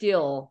then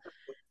still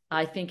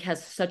I think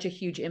has such a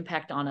huge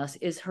impact on us,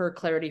 is her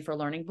Clarity for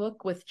Learning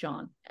book with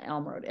John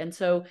Elmroad. And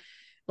so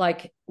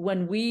like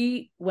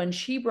when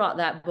she brought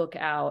that book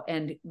out,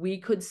 and we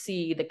could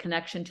see the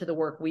connection to the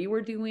work we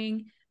were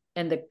doing,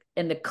 and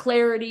the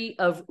clarity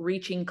of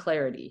reaching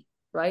clarity,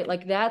 right?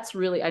 Like that's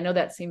really, I know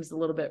that seems a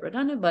little bit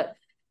redundant, but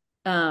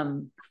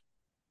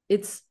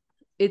it's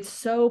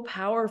so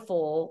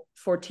powerful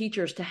for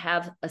teachers to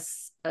have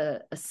a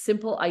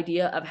simple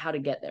idea of how to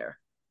get there,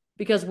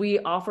 because we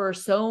offer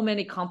so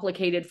many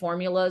complicated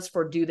formulas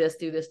for do this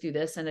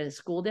in a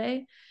school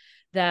day,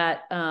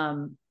 that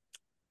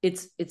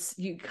it's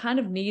you kind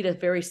of need a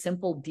very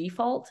simple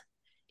default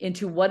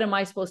into what am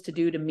I supposed to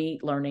do to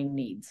meet learning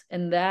needs.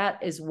 And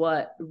that is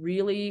what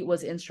really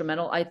was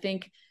instrumental. I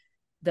think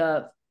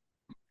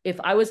if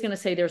I was going to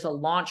say there's a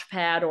launch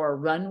pad or a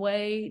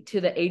runway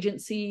to the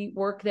agency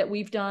work that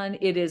we've done,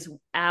 it is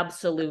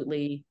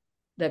absolutely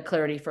the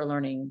Clarity for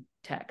Learning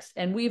text.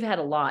 And we've had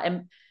a lot.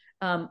 And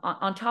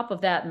on top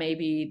of that,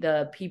 maybe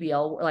the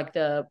PBL, like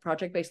the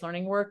project-based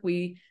learning work,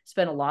 we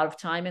spent a lot of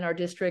time in our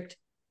district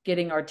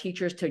getting our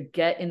teachers to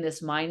get in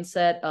this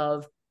mindset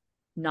of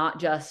not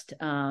just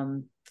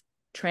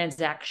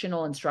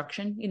transactional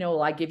instruction. You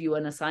know, I give you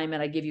an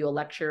assignment, I give you a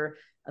lecture,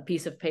 a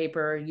piece of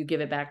paper, you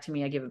give it back to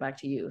me, I give it back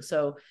to you.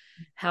 So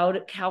how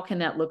can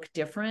that look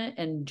different?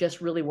 And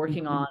just really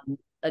working on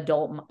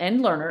adult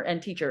and learner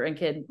and teacher and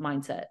kid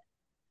mindset.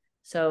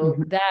 So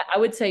that, I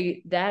would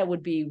say that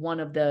would be one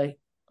of the,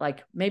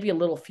 like maybe a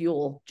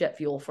little jet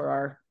fuel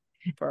for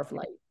our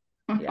flight.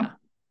 Yeah.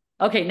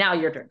 Okay, now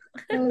your turn.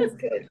 That was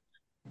good.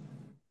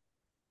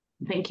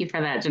 Thank you for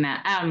that,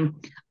 Jeanette.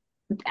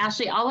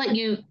 Ashley, I'll let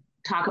you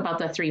talk about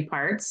the 3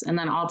 parts, and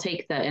then I'll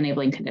take the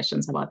enabling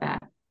conditions about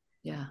that.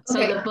 Yeah.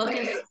 So okay. the book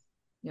is,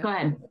 Go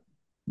ahead.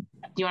 Do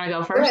you want to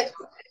go Go first?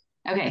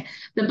 ahead. Okay.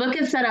 The book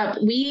is set up.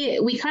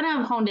 We kind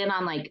of honed in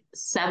on like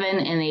 7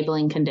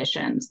 enabling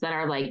conditions that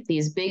are like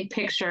these big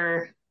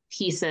picture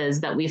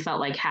pieces that we felt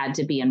like had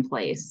to be in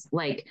place,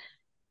 like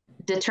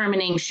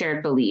determining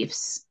shared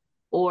beliefs,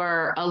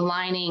 or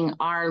aligning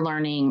our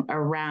learning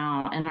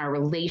around and our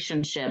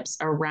relationships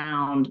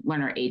around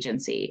learner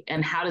agency.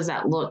 And how does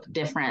that look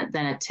different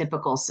than a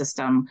typical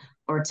system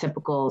or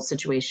typical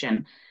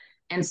situation?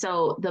 And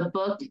so the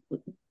book,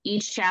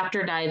 each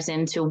chapter dives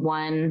into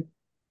one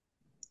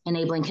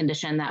enabling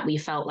condition that we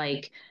felt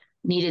like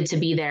needed to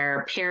be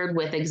there, paired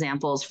with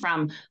examples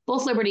from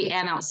both Liberty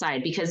and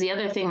outside. Because the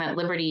other thing that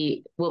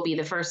Liberty will be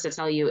the first to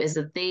tell you is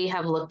that they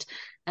have looked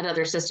at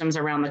other systems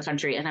around the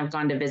country and have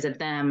gone to visit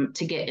them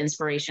to get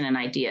inspiration and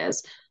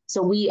ideas.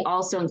 So we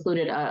also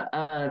included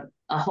a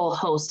whole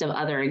host of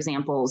other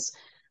examples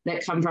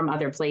that come from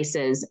other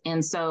places.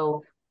 And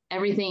so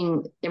every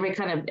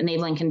kind of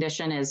enabling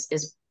condition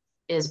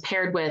is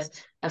paired with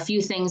a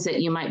few things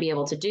that you might be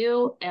able to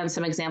do and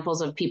some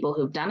examples of people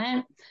who've done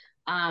it.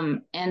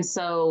 And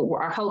so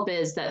our hope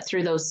is that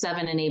through those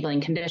 7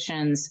 enabling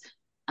conditions,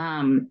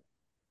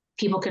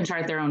 people can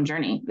chart their own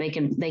journey. They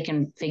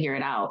can figure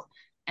it out.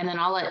 And then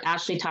I'll let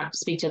Ashley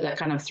speak to the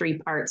kind of 3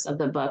 parts of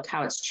the book,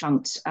 how it's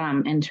chunked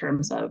in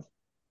terms of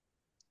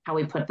how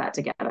we put that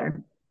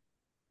together.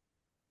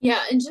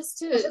 Yeah, and just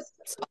to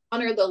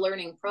honor the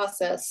learning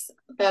process,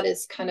 that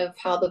is kind of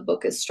how the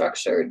book is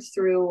structured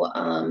through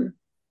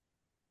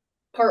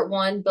part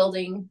 1,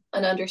 building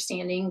an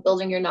understanding,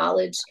 building your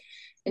knowledge,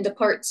 into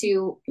part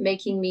 2,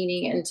 making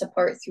meaning, and to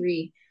part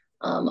 3,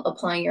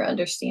 applying your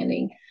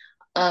understanding.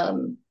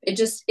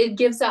 It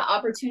gives that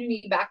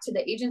opportunity back to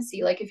the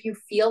agency. Like if you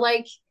feel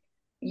like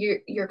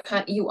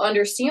you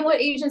understand what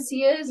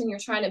agency is and you're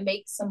trying to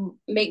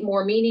make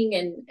more meaning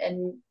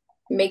and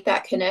make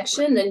that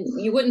connection, then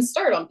you wouldn't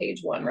start on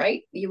page 1,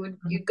 right?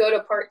 You'd go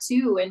to part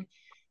 2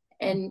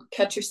 and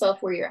catch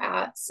yourself where you're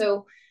at.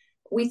 So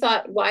we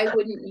thought, why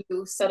wouldn't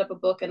you set up a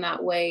book in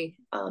that way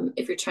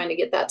if you're trying to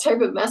get that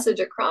type of message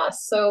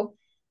across? So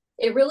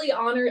it really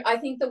I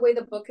think the way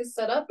the book is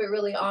set up, it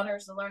really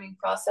honors the learning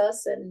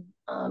process, and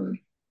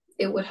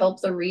it would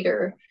help the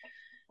reader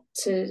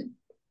to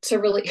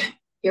really,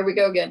 here we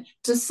go again,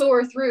 to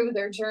soar through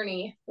their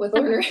journey with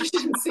learner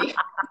agency.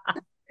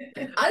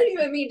 I didn't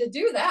even mean to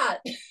do that.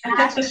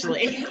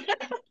 Actually.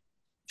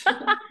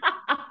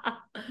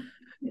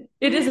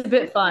 It is a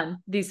bit fun,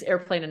 these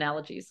airplane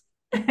analogies.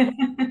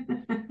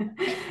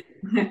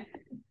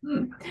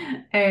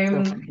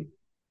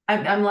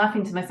 I'm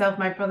laughing to myself.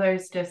 My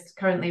brother's just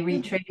currently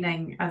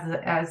retraining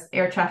as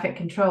air traffic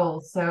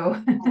control.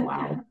 So Oh,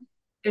 wow.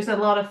 there's a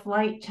lot of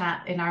flight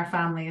chat in our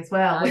family as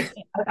well, which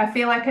I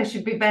feel like I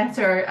should be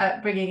better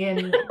at bringing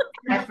in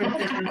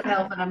references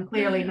myself, and I'm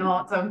clearly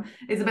not. So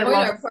it's a bit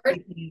lost.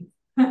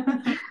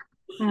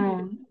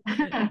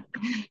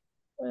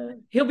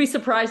 He'll be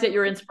surprised at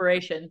your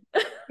inspiration.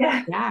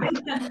 Yeah.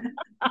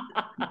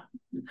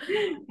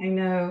 I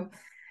know.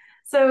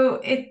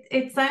 So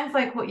it sounds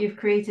like what you've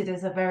created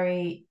is a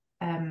very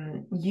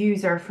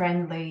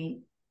user-friendly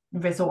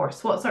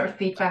resource. What sort of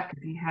feedback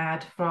have you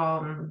had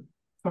from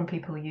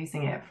people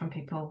using it, from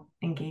people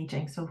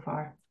engaging so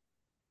far?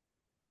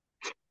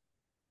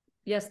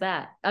 Yes,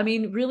 that. I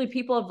mean, really,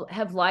 people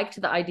have liked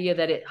the idea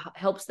that it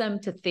helps them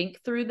to think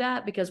through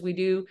that, because we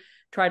do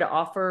try to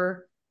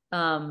offer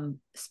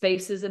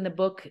spaces in the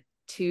book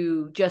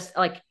to just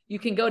like, you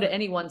can go to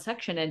any one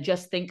section and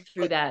just think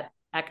through that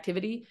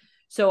activity.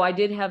 So I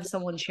did have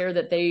someone share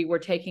that they were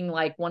taking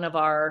like one of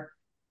our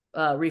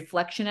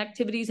reflection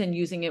activities and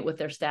using it with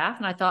their staff.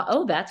 And I thought,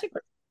 oh,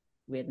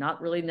 we had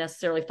not really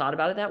necessarily thought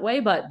about it that way,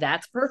 but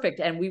that's perfect.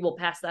 And we will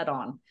pass that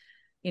on.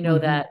 You know,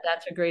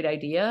 that's a great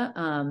idea.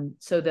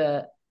 So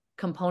the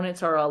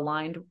components are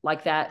aligned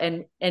like that.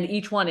 And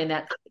each one in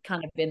that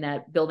kind of in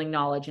that building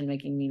knowledge and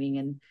making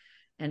meaning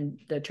and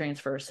the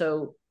transfer.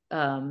 So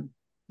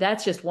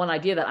that's just one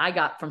idea that I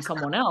got from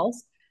someone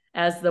else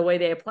as the way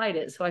they applied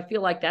it. So I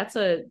feel like I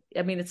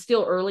mean, it's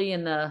still early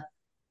in the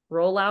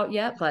rollout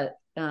yet, but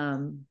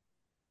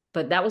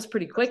that was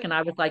pretty quick. And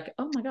I was like,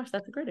 oh my gosh,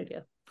 that's a great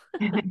idea.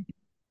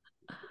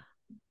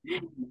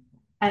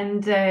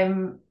 And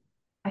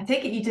I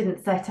take it you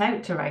didn't set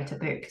out to write a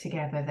book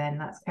together then.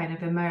 That's kind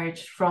of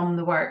emerged from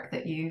the work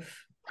that you've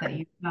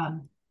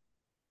done.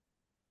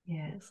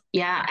 Yes.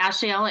 Yeah,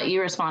 Ashley, I'll let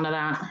you respond to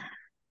that.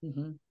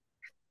 Mm-hmm.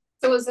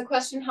 So was the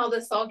question how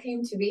this all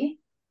came to be?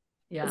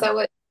 Yeah. Is that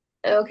what?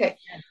 Okay.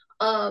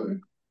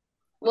 Well,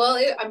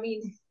 I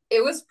mean,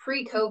 it was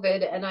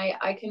pre-COVID, and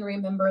I can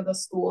remember the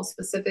school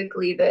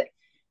specifically that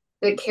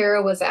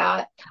Kara was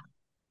at.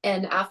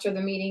 And after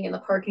the meeting in the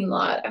parking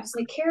lot, I was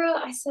like, Kara,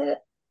 I said,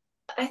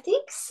 I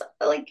think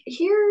like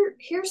here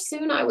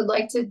soon, I would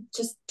like to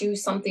just do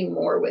something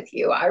more with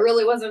you. I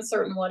really wasn't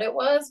certain what it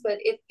was, but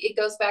it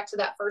goes back to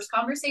that first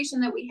conversation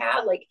that we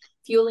had, like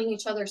fueling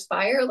each other's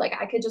fire. Like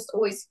I could just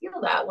always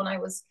feel that when I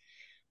was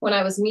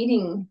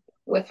meeting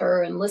with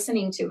her and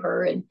listening to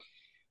her. And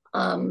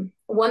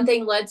one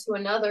thing led to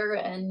another,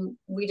 and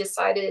we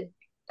decided,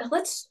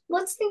 let's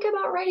think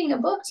about writing a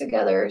book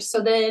together.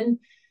 So then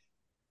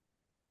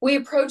we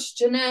approached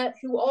Jeanette,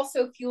 who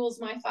also fuels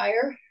my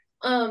fire.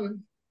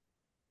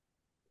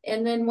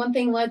 And then one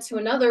thing led to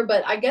another,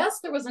 but I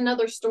guess there was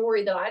another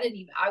story that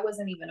I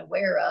wasn't even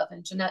aware of.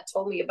 And Jeanette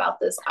told me about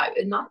this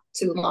not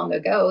too long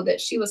ago, that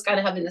she was kind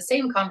of having the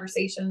same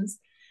conversations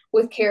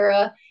with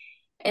Kara.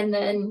 And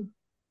then,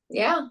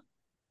 yeah,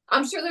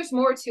 I'm sure there's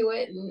more to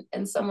it,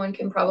 and someone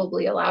can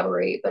probably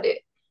elaborate, but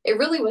it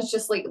really was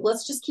just like,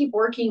 let's just keep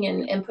working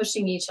and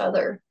pushing each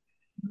other.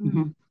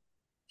 Mm-hmm.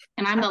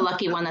 And I'm the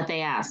lucky one that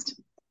they asked.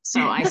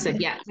 So I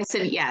said, yeah,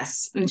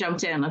 yes, and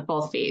jumped in with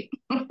both feet.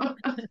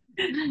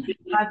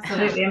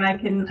 Absolutely. And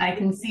I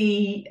can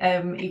see,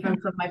 even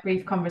from my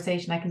brief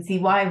conversation, I can see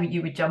why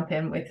you would jump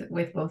in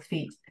with both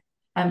feet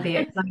and be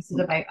excited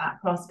about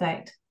that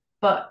prospect.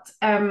 But,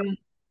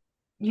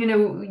 you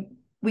know,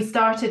 we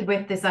started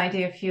with this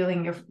idea of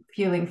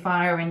fueling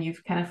fire, and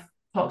you've kind of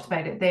talked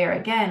about it there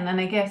again. And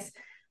I guess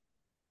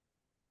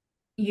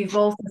you've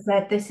also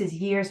said this is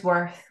years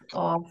worth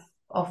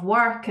of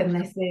work, and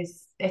this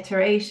is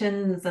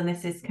iterations, and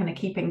this is kind of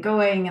keeping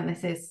going, and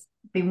this is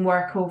been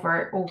work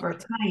over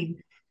time.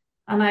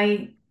 And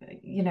I,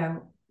 you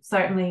know,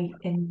 certainly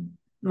in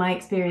my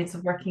experience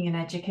of working in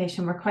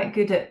education, we're quite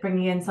good at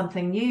bringing in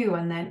something new,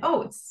 and then,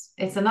 oh,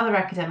 it's another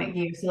academic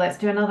year, so let's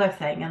do another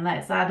thing, and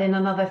let's add in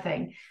another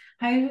thing.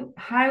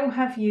 How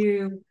have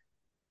you,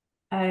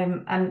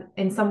 and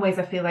in some ways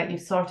I feel like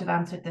you've sort of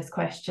answered this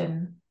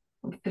question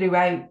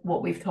throughout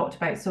what we've talked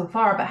about so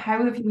far, but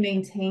how have you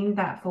maintained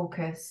that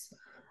focus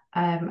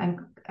and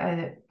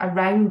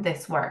around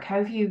this work? How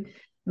have you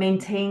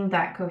maintained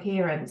that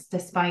coherence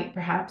despite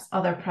perhaps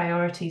other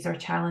priorities or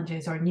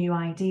challenges or new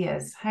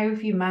ideas? How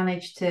have you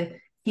managed to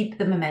keep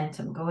the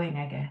momentum going,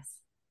 I guess?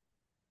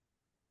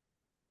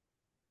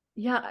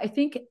 Yeah, I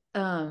think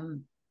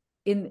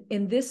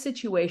in this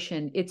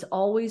situation, it's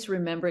always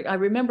remembering. I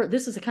remember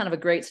this is a kind of a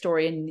great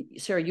story, and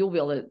Sarah, you'll be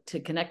able to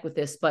connect with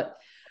this, but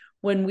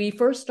when we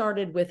first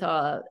started with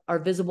our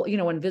visible, you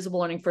know, when visible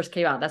learning first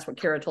came out, that's what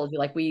Kara told you,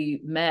 like we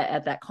met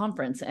at that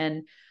conference,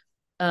 and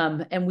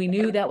we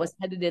knew that was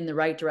headed in the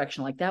right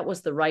direction. Like that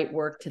was the right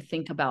work to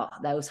think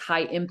about, those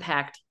high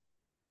impact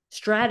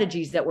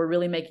strategies that were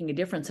really making a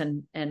difference,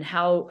 and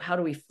how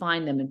do we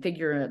find them and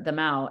figure them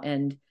out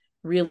and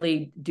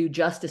really do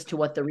justice to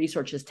what the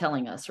research is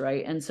telling us,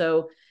 right? And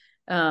so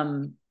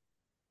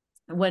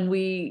when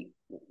we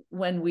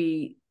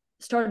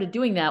started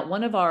doing that,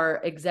 one of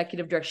our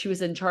executive directors, she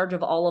was in charge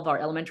of all of our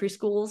elementary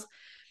schools,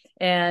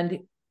 and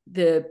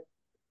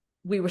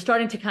we were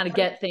starting to kind of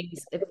get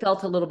things, it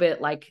felt a little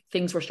bit like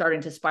things were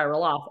starting to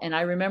spiral off. And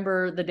I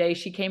remember the day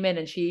she came in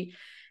and she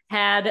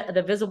had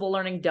the visible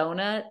learning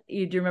donut. Do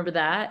you remember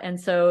that? And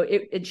so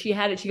she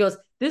had it, she goes,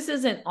 this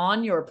isn't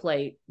on your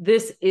plate,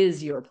 this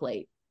is your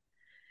plate.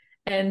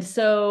 And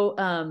so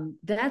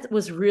that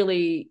was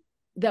really,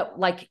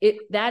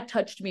 that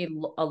touched me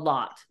a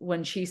lot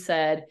when she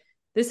said,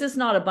 this is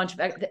not a bunch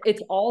of,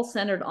 it's all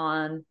centered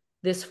on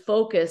this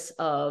focus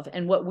of,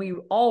 and what we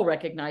all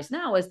recognize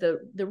now as the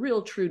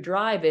real true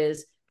drive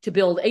is to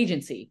build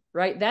agency,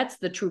 right? That's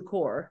the true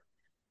core.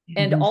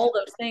 And all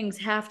those things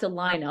have to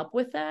line up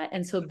with that.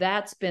 And so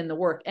that's been the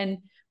work. And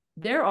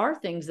there are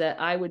things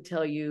that I would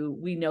tell you,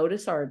 we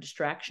notice are a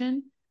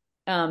distraction.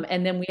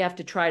 And then we have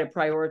to try to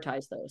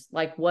prioritize those,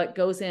 like what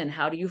goes in,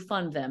 how do you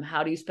fund them?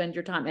 How do you spend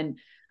your time? And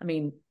I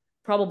mean,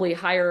 probably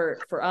higher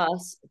for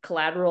us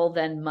collateral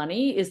than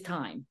money is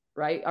time,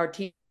 right? Our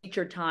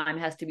teacher time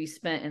has to be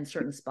spent in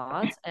certain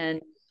spots,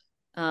 and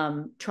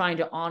trying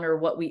to honor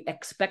what we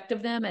expect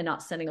of them and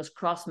not sending us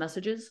cross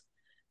messages.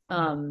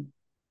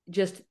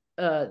 Just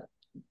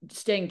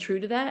staying true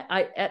to that.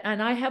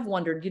 I have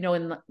wondered,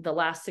 in the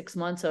last 6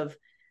 months of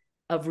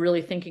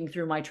really thinking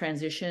through my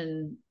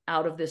transition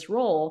out of this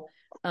role,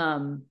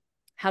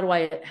 how do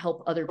I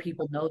help other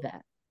people know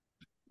that,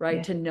 right?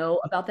 Yeah. To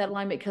know about that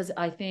alignment, because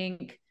I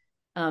think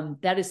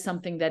that is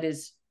something that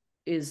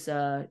is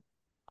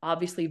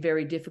obviously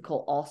very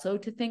difficult also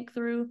to think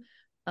through,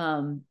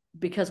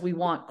 because we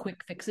want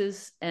quick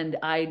fixes, and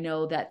I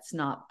know that's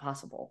not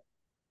possible,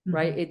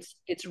 right? It's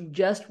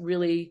just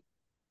really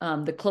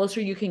the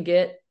closer you can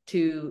get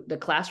to the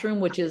classroom,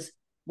 which is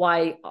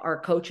why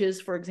our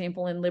coaches, for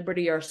example, in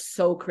Liberty are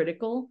so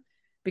critical,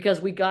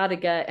 because we got to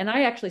get, and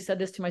I actually said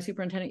this to my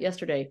superintendent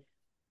yesterday,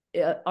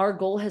 our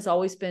goal has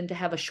always been to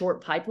have a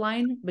short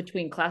pipeline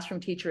between classroom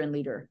teacher and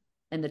leader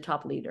and the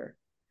top leader.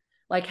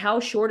 Like, how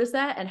short is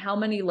that? And how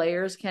many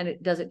layers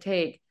does it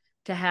take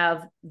to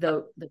have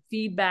the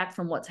feedback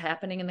from what's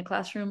happening in the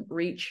classroom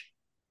reach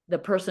the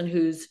person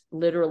who's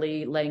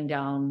literally laying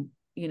down,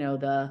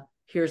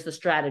 here's the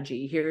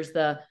strategy, here's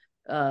the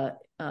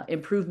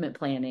improvement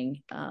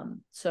planning.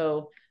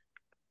 So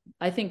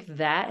I think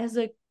that is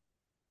a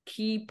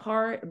key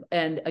part.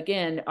 And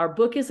again, our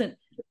book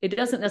it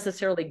doesn't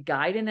necessarily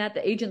guide in that.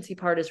 The agency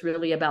part is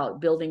really about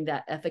building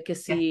that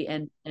efficacy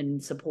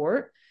and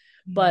support.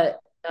 But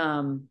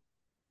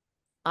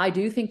I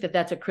do think that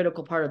that's a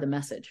critical part of the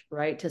message,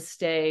 right? To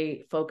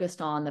stay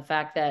focused on the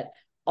fact that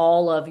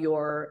all of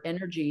your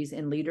energies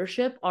in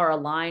leadership are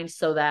aligned,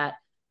 so that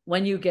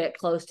when you get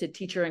close to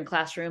teacher and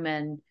classroom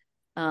and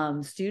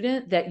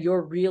student, that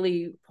you're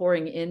really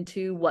pouring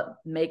into what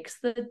makes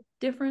the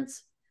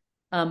difference.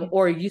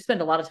 Or you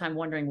spend a lot of time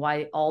wondering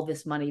why all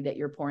this money that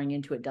you're pouring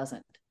into it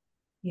doesn't.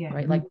 Yeah.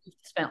 Right. Like, we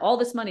spent all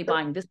this money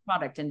buying this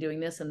product and doing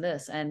this and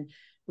this, and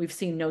we've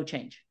seen no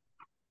change.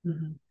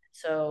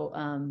 So,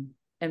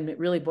 and it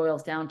really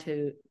boils down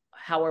to,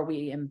 how are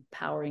we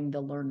empowering the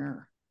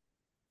learner?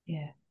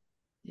 Yeah.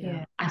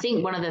 I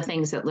think one of the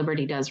things that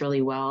Liberty does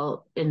really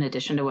well, in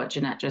addition to what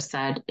Jeanette just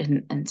said,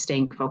 and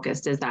staying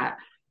focused, is that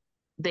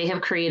they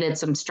have created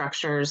some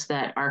structures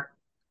that are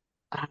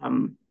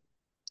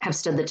have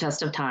stood the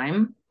test of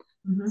time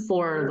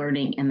for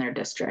learning in their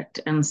district.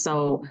 And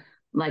so,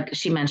 like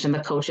she mentioned, the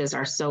coaches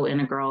are so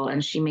integral,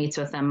 and she meets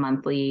with them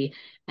monthly,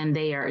 and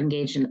they are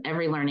engaged in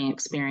every learning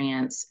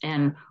experience.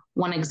 And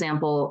one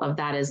example of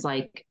that is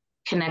like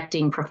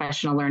connecting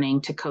professional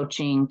learning to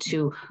coaching,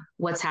 to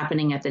what's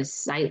happening at the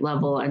site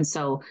level. And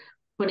so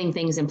putting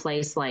things in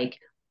place, like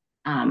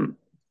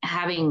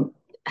having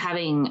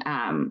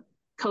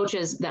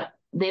coaches that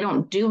they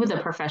don't do with the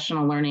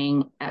professional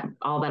learning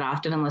all that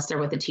often, unless they're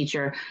with a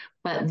teacher,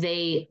 but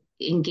they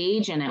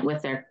engage in it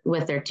with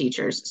their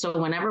teachers. So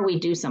whenever we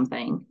do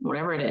something,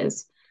 whatever it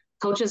is,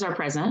 coaches are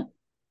present,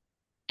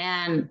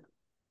 and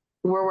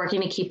we're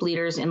working to keep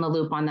leaders in the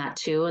loop on that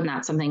too. And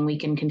that's something we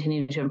can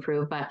continue to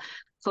improve, but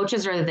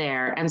coaches are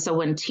there. And so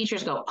when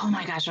teachers go, oh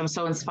my gosh, I'm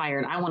so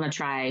inspired, I want to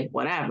try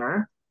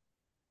whatever,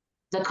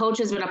 the coach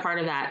has been a part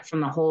of that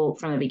from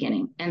the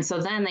beginning. And so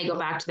then they go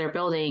back to their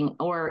building,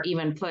 or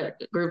even put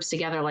groups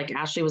together. Like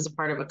Ashley was a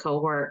part of a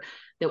cohort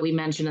that we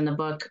mentioned in the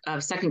book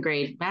of second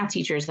grade math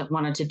teachers that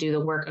wanted to do the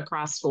work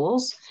across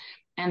schools.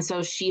 And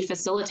so she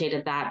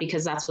facilitated that,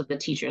 because that's what the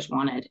teachers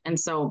wanted. And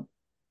so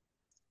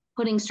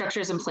putting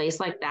structures in place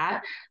like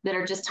that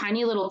are just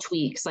tiny little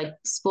tweaks. Like,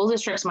 school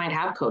districts might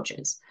have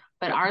coaches,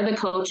 but are the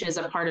coaches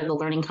a part of the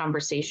learning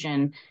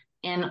conversation?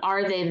 And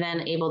are they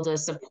then able to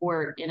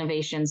support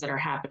innovations that are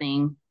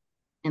happening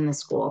in the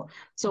school?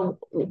 So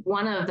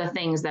one of the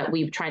things that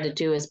we've tried to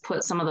do is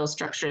put some of those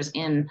structures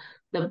in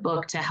the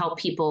book to help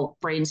people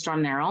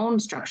brainstorm their own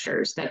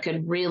structures that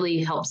could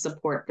really help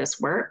support this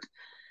work.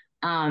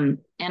 And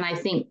I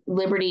think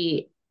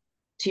Liberty,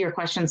 to your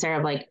question,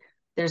 Sarah, like,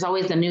 there's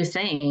always a new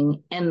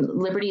thing, and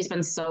Liberty's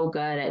been so good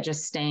at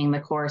just staying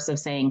the course of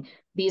saying,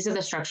 these are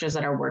the structures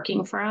that are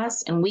working for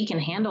us, and we can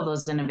handle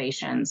those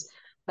innovations.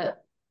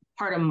 But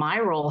part of my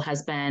role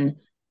has been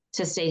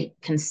to stay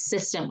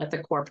consistent with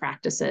the core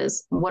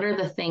practices? What are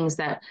the things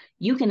that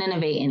you can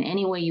innovate in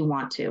any way you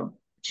want to?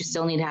 But you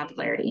still need to have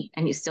clarity,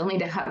 and you still need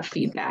to have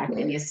feedback,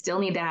 and you still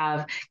need to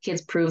have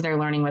kids prove their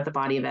learning with a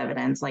body of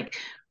evidence. Like,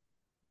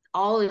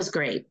 all is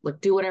great.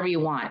 Like, do whatever you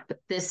want. But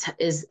this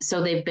is,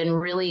 so they've been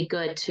really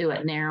good too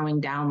at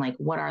narrowing down, like,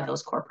 what are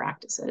those core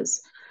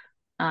practices?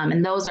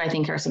 And those, I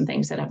think, are some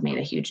things that have made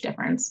a huge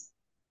difference.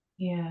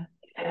 Yeah.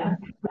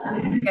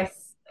 I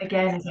guess,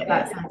 again,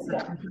 that sense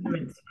of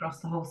congruence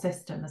across the whole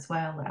system as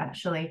well, that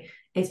actually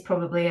is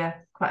probably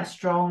quite a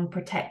strong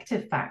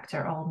protective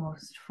factor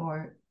almost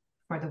for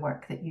the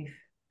work that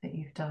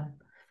you've done.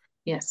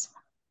 Yes.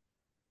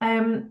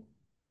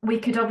 We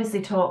could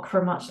obviously talk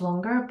for much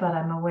longer, but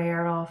I'm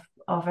aware of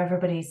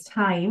everybody's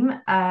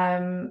time.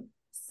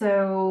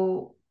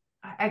 So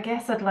I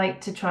guess I'd like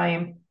to try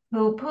and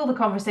pull the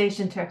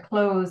conversation to a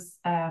close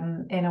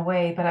in a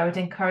way, but I would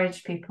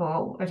encourage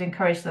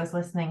those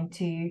listening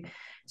to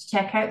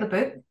check out the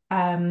book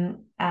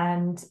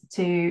and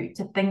to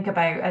think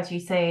about, as you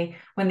say,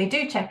 when they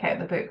do check out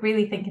the book,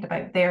 really thinking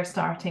about their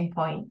starting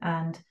point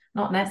and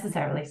not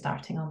necessarily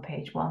starting on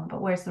page 1,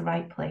 but where's the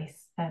right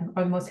place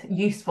or the most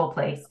useful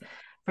place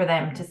for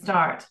them to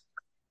start.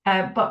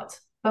 But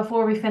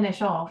before we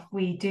finish off,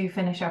 we do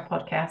finish our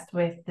podcast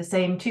with the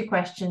same 2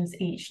 questions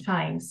each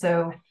time.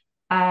 So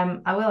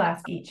I will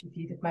ask each of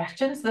you the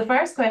questions. The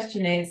first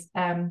question is,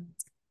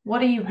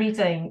 what are you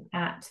reading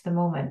at the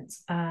moment?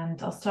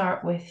 And I'll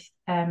start with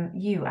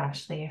you,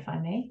 Ashley, if I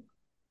may.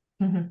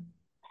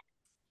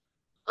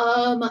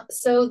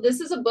 So this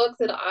is a book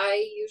that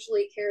I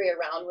usually carry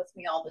around with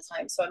me all the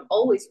time. So I'm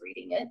always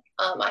reading it.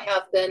 I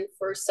have been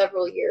for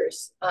several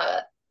years.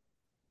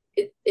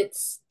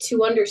 It's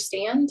To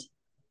Understand.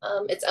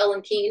 It's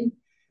Ellen Keene.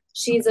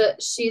 She's a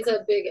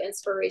big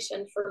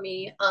inspiration for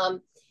me.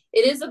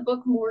 It is a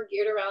book more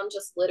geared around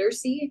just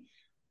literacy,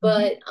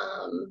 but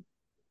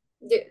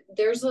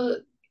there's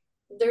a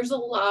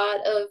lot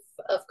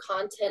of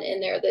content in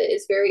there that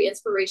is very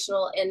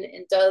inspirational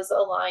and does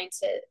align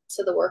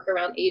to the work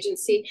around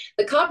agency.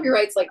 The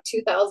copyright's like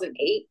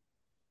 2008,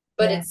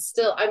 but it's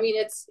still, I mean,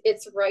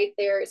 it's right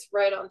there. It's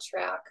right on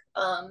track.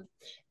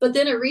 But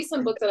then a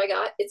recent book that I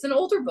got, it's an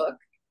older book,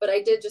 but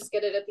I did just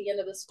get it at the end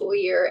of the school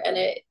year, and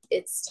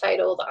it's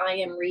titled I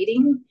Am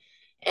Reading.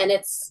 And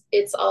it's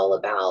all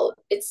about,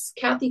 it's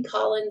Kathy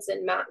Collins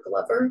and Matt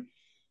Glover.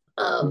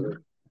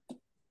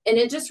 And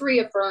it just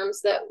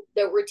reaffirms that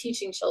we're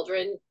teaching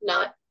children,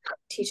 not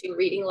teaching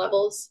reading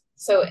levels.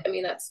 So, I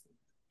mean,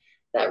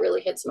 that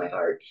really hits my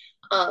heart.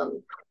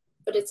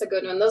 But it's a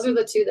good one. Those are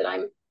the 2 that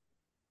I'm,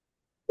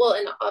 well,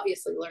 and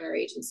obviously Learner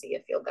Agency,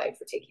 a field guide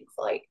for taking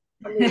flight.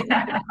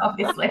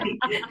 Obviously.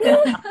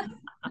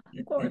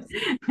 Of course.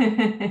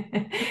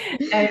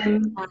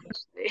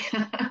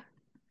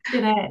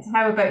 Jeanette,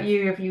 how about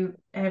you?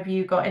 Have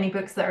you got any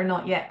books that are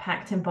not yet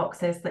packed in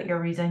boxes that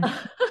you're reading?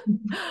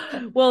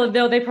 Well,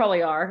 no, they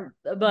probably are.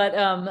 But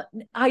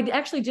I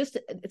actually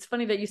it's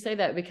funny that you say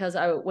that, because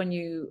when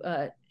you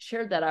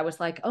shared that, I was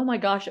like, oh my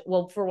gosh.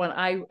 Well, for one,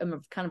 I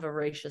am kind of a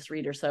voracious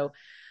reader, so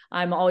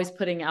I'm always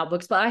putting out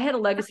books. But I had a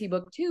legacy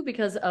book too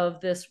because of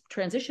this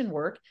transition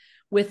work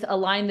with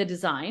Align the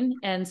Design.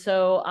 And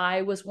so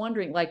I was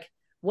wondering, like,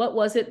 what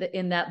was it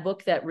in that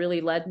book that really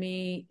led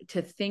me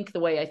to think the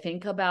way I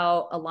think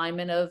about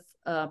alignment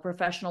of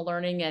professional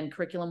learning and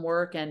curriculum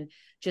work and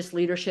just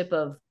leadership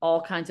of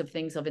all kinds of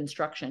things of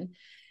instruction?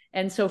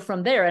 And so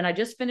from there, and I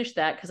just finished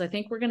that because I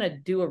think we're going to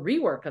do a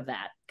rework of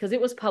that, because it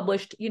was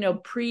published,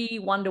 pre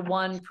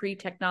one-to-one,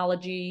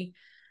 pre-technology,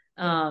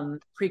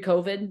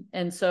 pre-COVID.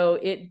 And so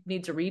it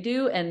needs a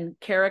redo. And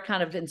Kara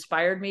kind of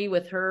inspired me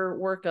with her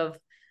work of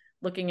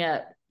looking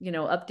at,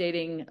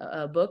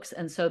 updating books.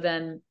 And so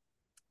then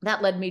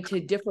that led me to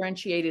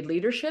Differentiated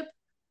Leadership,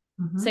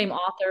 same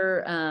author.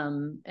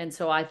 And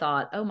so I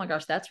thought, oh my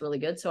gosh, that's really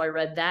good. So I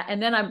read that.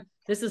 And then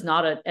this is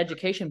not an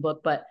education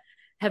book, but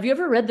have you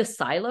ever read the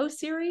Silo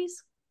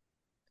series?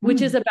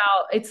 Which is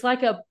about, it's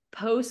like a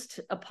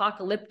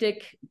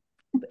post-apocalyptic,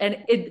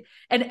 and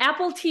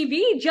Apple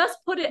TV just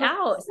put it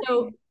out.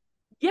 So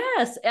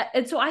yes.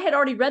 And so I had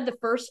already read the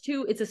first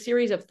 2. It's a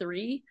series of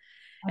 3.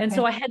 Okay. And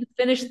so I hadn't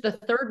finished the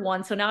 3rd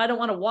one. So now I don't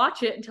want to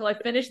watch it until I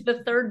finish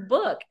the 3rd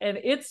book. And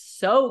it's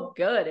so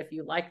good if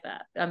you like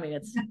that. I mean,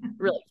 it's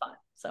really fun.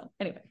 So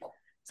anyway,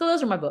 so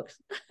those are my books.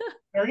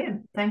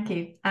 Brilliant. Thank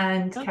you.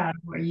 And Karen,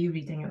 what are you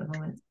reading at the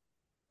moment?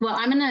 Well,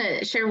 I'm going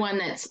to share one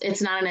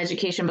it's not an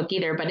education book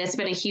either, but it's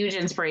been a huge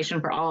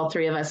inspiration for all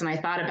 3 of us. And I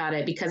thought about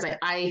it because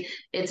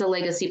it's a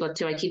legacy book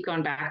too. I keep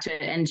going back to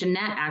it. And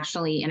Jeanette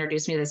actually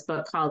introduced me to this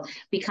book called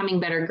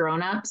Becoming Better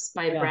Grown-Ups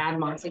by Brad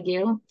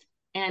Montague.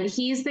 And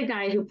he's the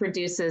guy who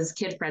produces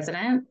Kid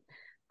President.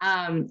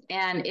 And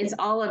it's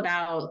all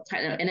about,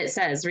 and it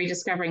says,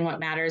 rediscovering what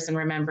matters and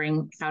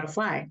remembering how to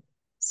fly.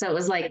 So it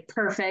was like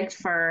perfect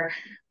for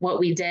what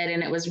we did.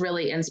 And it was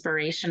really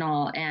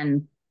inspirational.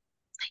 And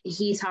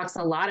he talks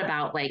a lot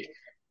about, like,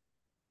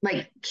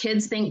 like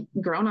kids think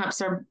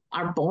grown-ups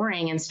are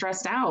boring and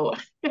stressed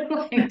out.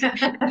 Like, you need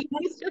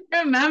to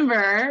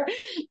remember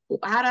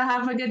how to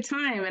have a good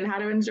time and how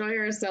to enjoy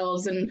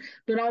ourselves,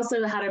 but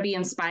also how to be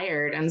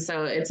inspired. And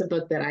so it's a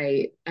book that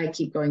I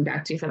keep going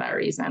back to for that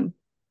reason.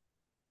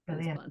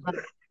 Brilliant.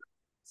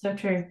 So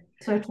true.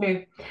 So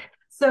true.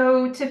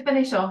 So to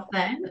finish off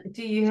then,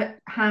 do you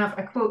have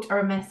a quote or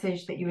a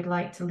message that you would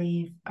like to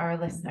leave our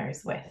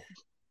listeners with?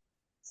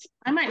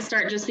 I might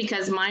start just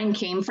because mine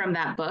came from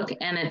that book,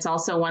 and it's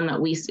also one that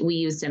we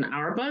used in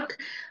our book.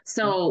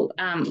 So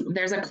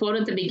there's a quote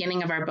at the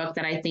beginning of our book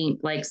that I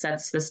think like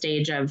sets the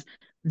stage of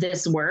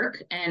this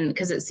work, and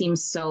because it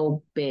seems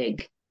so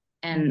big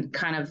and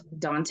kind of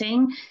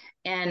daunting.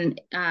 And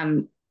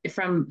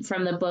from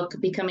the book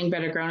Becoming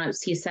Better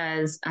Grown-ups, he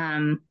says,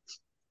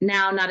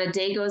 now not a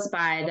day goes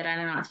by that I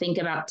do not think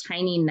about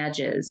tiny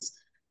nudges,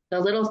 the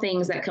little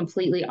things that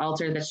completely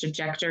alter the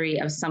trajectory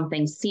of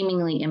something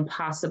seemingly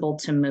impossible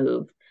to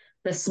move,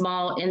 the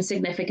small,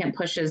 insignificant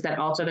pushes that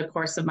alter the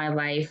course of my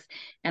life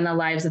and the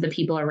lives of the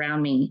people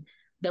around me.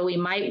 Though we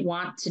might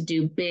want to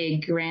do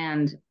big,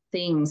 grand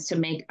things to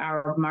make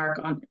our mark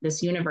on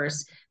this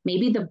universe,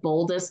 maybe the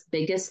boldest,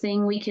 biggest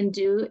thing we can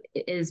do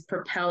is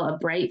propel a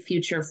bright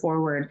future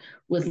forward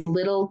with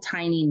little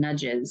tiny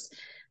nudges.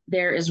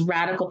 There is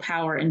radical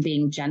power in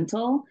being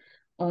gentle.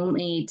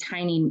 One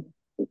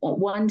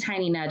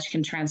tiny nudge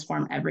can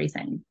transform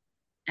everything.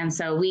 And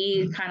so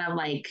we kind of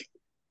like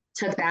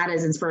took that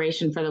as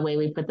inspiration for the way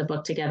we put the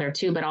book together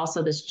too, but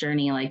also this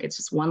journey, like it's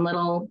just one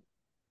little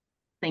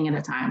thing at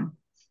a time.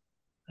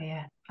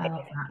 Yeah, I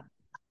love that.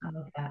 I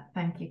love that.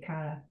 Thank you,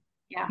 Cara.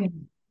 Yeah.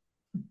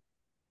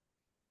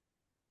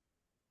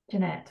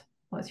 Jeanette,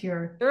 what's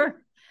your...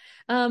 Sure.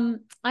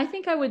 I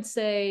think I would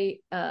say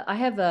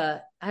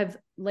I've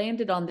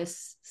landed on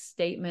this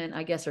statement,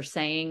 I guess, or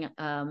saying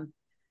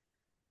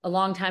a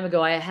long time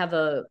ago. I have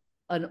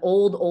an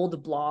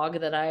old blog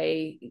that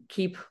I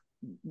keep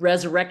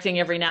resurrecting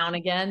every now and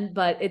again,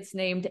 but it's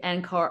named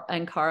Ancora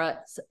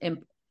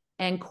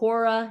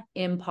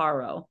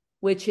Imparo,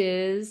 which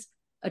is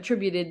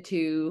attributed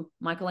to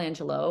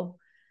Michelangelo,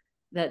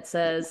 that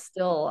says,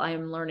 still I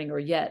am learning, or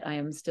yet I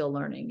am still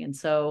learning. And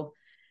so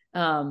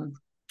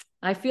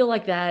I feel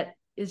like that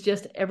is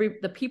just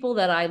the people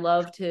that I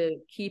love to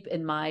keep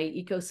in my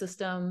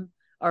ecosystem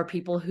are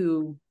people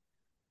who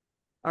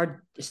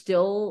are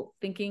still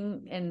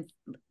thinking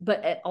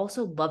but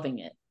also loving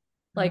it.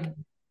 Like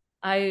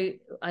I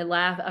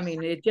laugh. I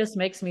mean, it just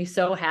makes me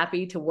so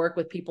happy to work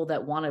with people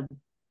that want to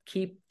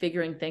keep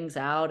figuring things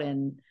out.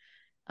 And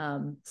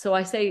so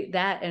I say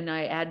that, and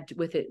I add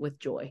with it with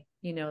joy,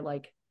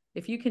 like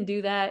if you can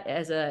do that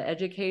as an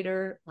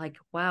educator, like,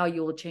 wow,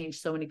 you will change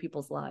so many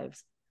people's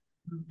lives.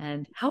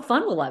 And how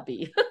fun will that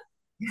be?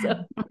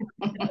 So.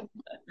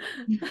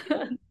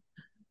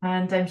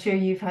 And I'm sure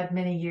you've had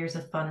many years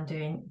of fun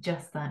doing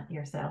just that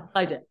yourself.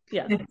 I did,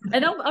 yeah.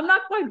 And I'm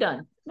not quite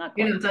done.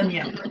 You're not done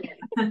yet.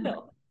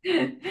 No.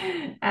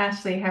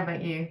 Ashley, how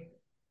about you?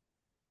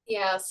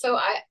 Yeah, so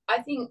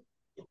I think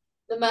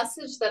the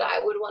message that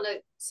I would want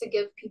to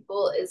give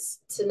people is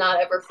to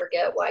not ever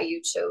forget why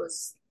you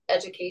chose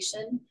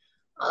education.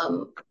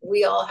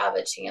 We all have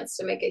a chance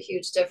to make a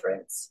huge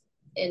difference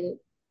in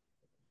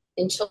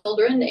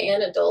children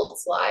and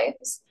adults'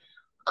 lives.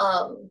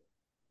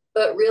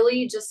 But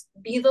really just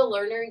be the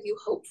learner you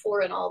hope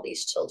for in all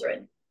these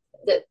children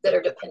that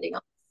are depending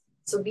on.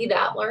 So be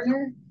that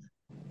learner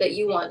that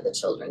you want the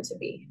children to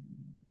be.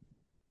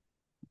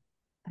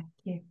 Thank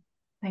you.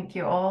 Thank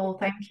you all.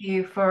 Thank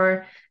you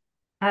for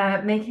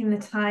making the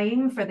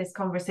time for this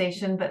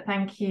conversation, but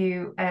thank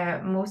you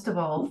most of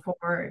all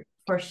for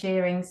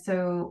sharing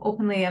so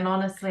openly and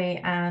honestly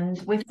and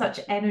with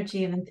such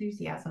energy and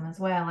enthusiasm as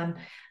well. And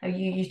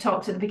you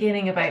talked at the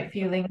beginning about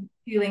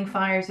fueling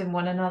fires in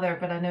one another,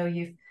 but I know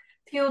you've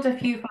fueled a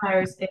few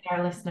fires in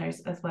our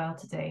listeners as well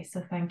today.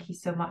 So thank you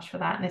so much for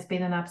that. And it's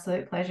been an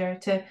absolute pleasure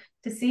to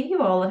see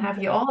you all and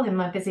have you all in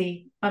my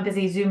busy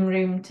Zoom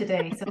room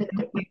today. So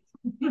thank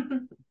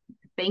you.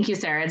 Thank you,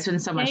 Sarah. It's been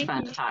so much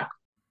fun to talk.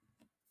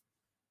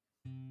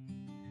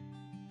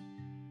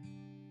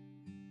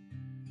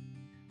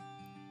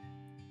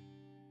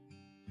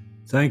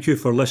 Thank you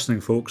for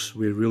listening, folks.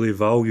 We really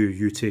value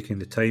you taking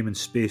the time and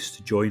space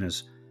to join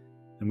us,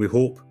 and we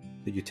hope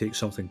that you take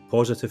something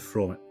positive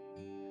from it.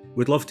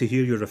 We'd love to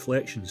hear your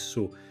reflections,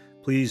 so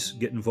please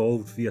get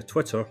involved via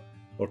Twitter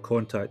or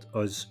contact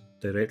us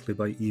directly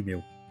by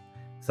email.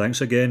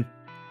 Thanks again,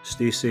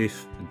 stay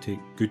safe and take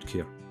good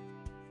care.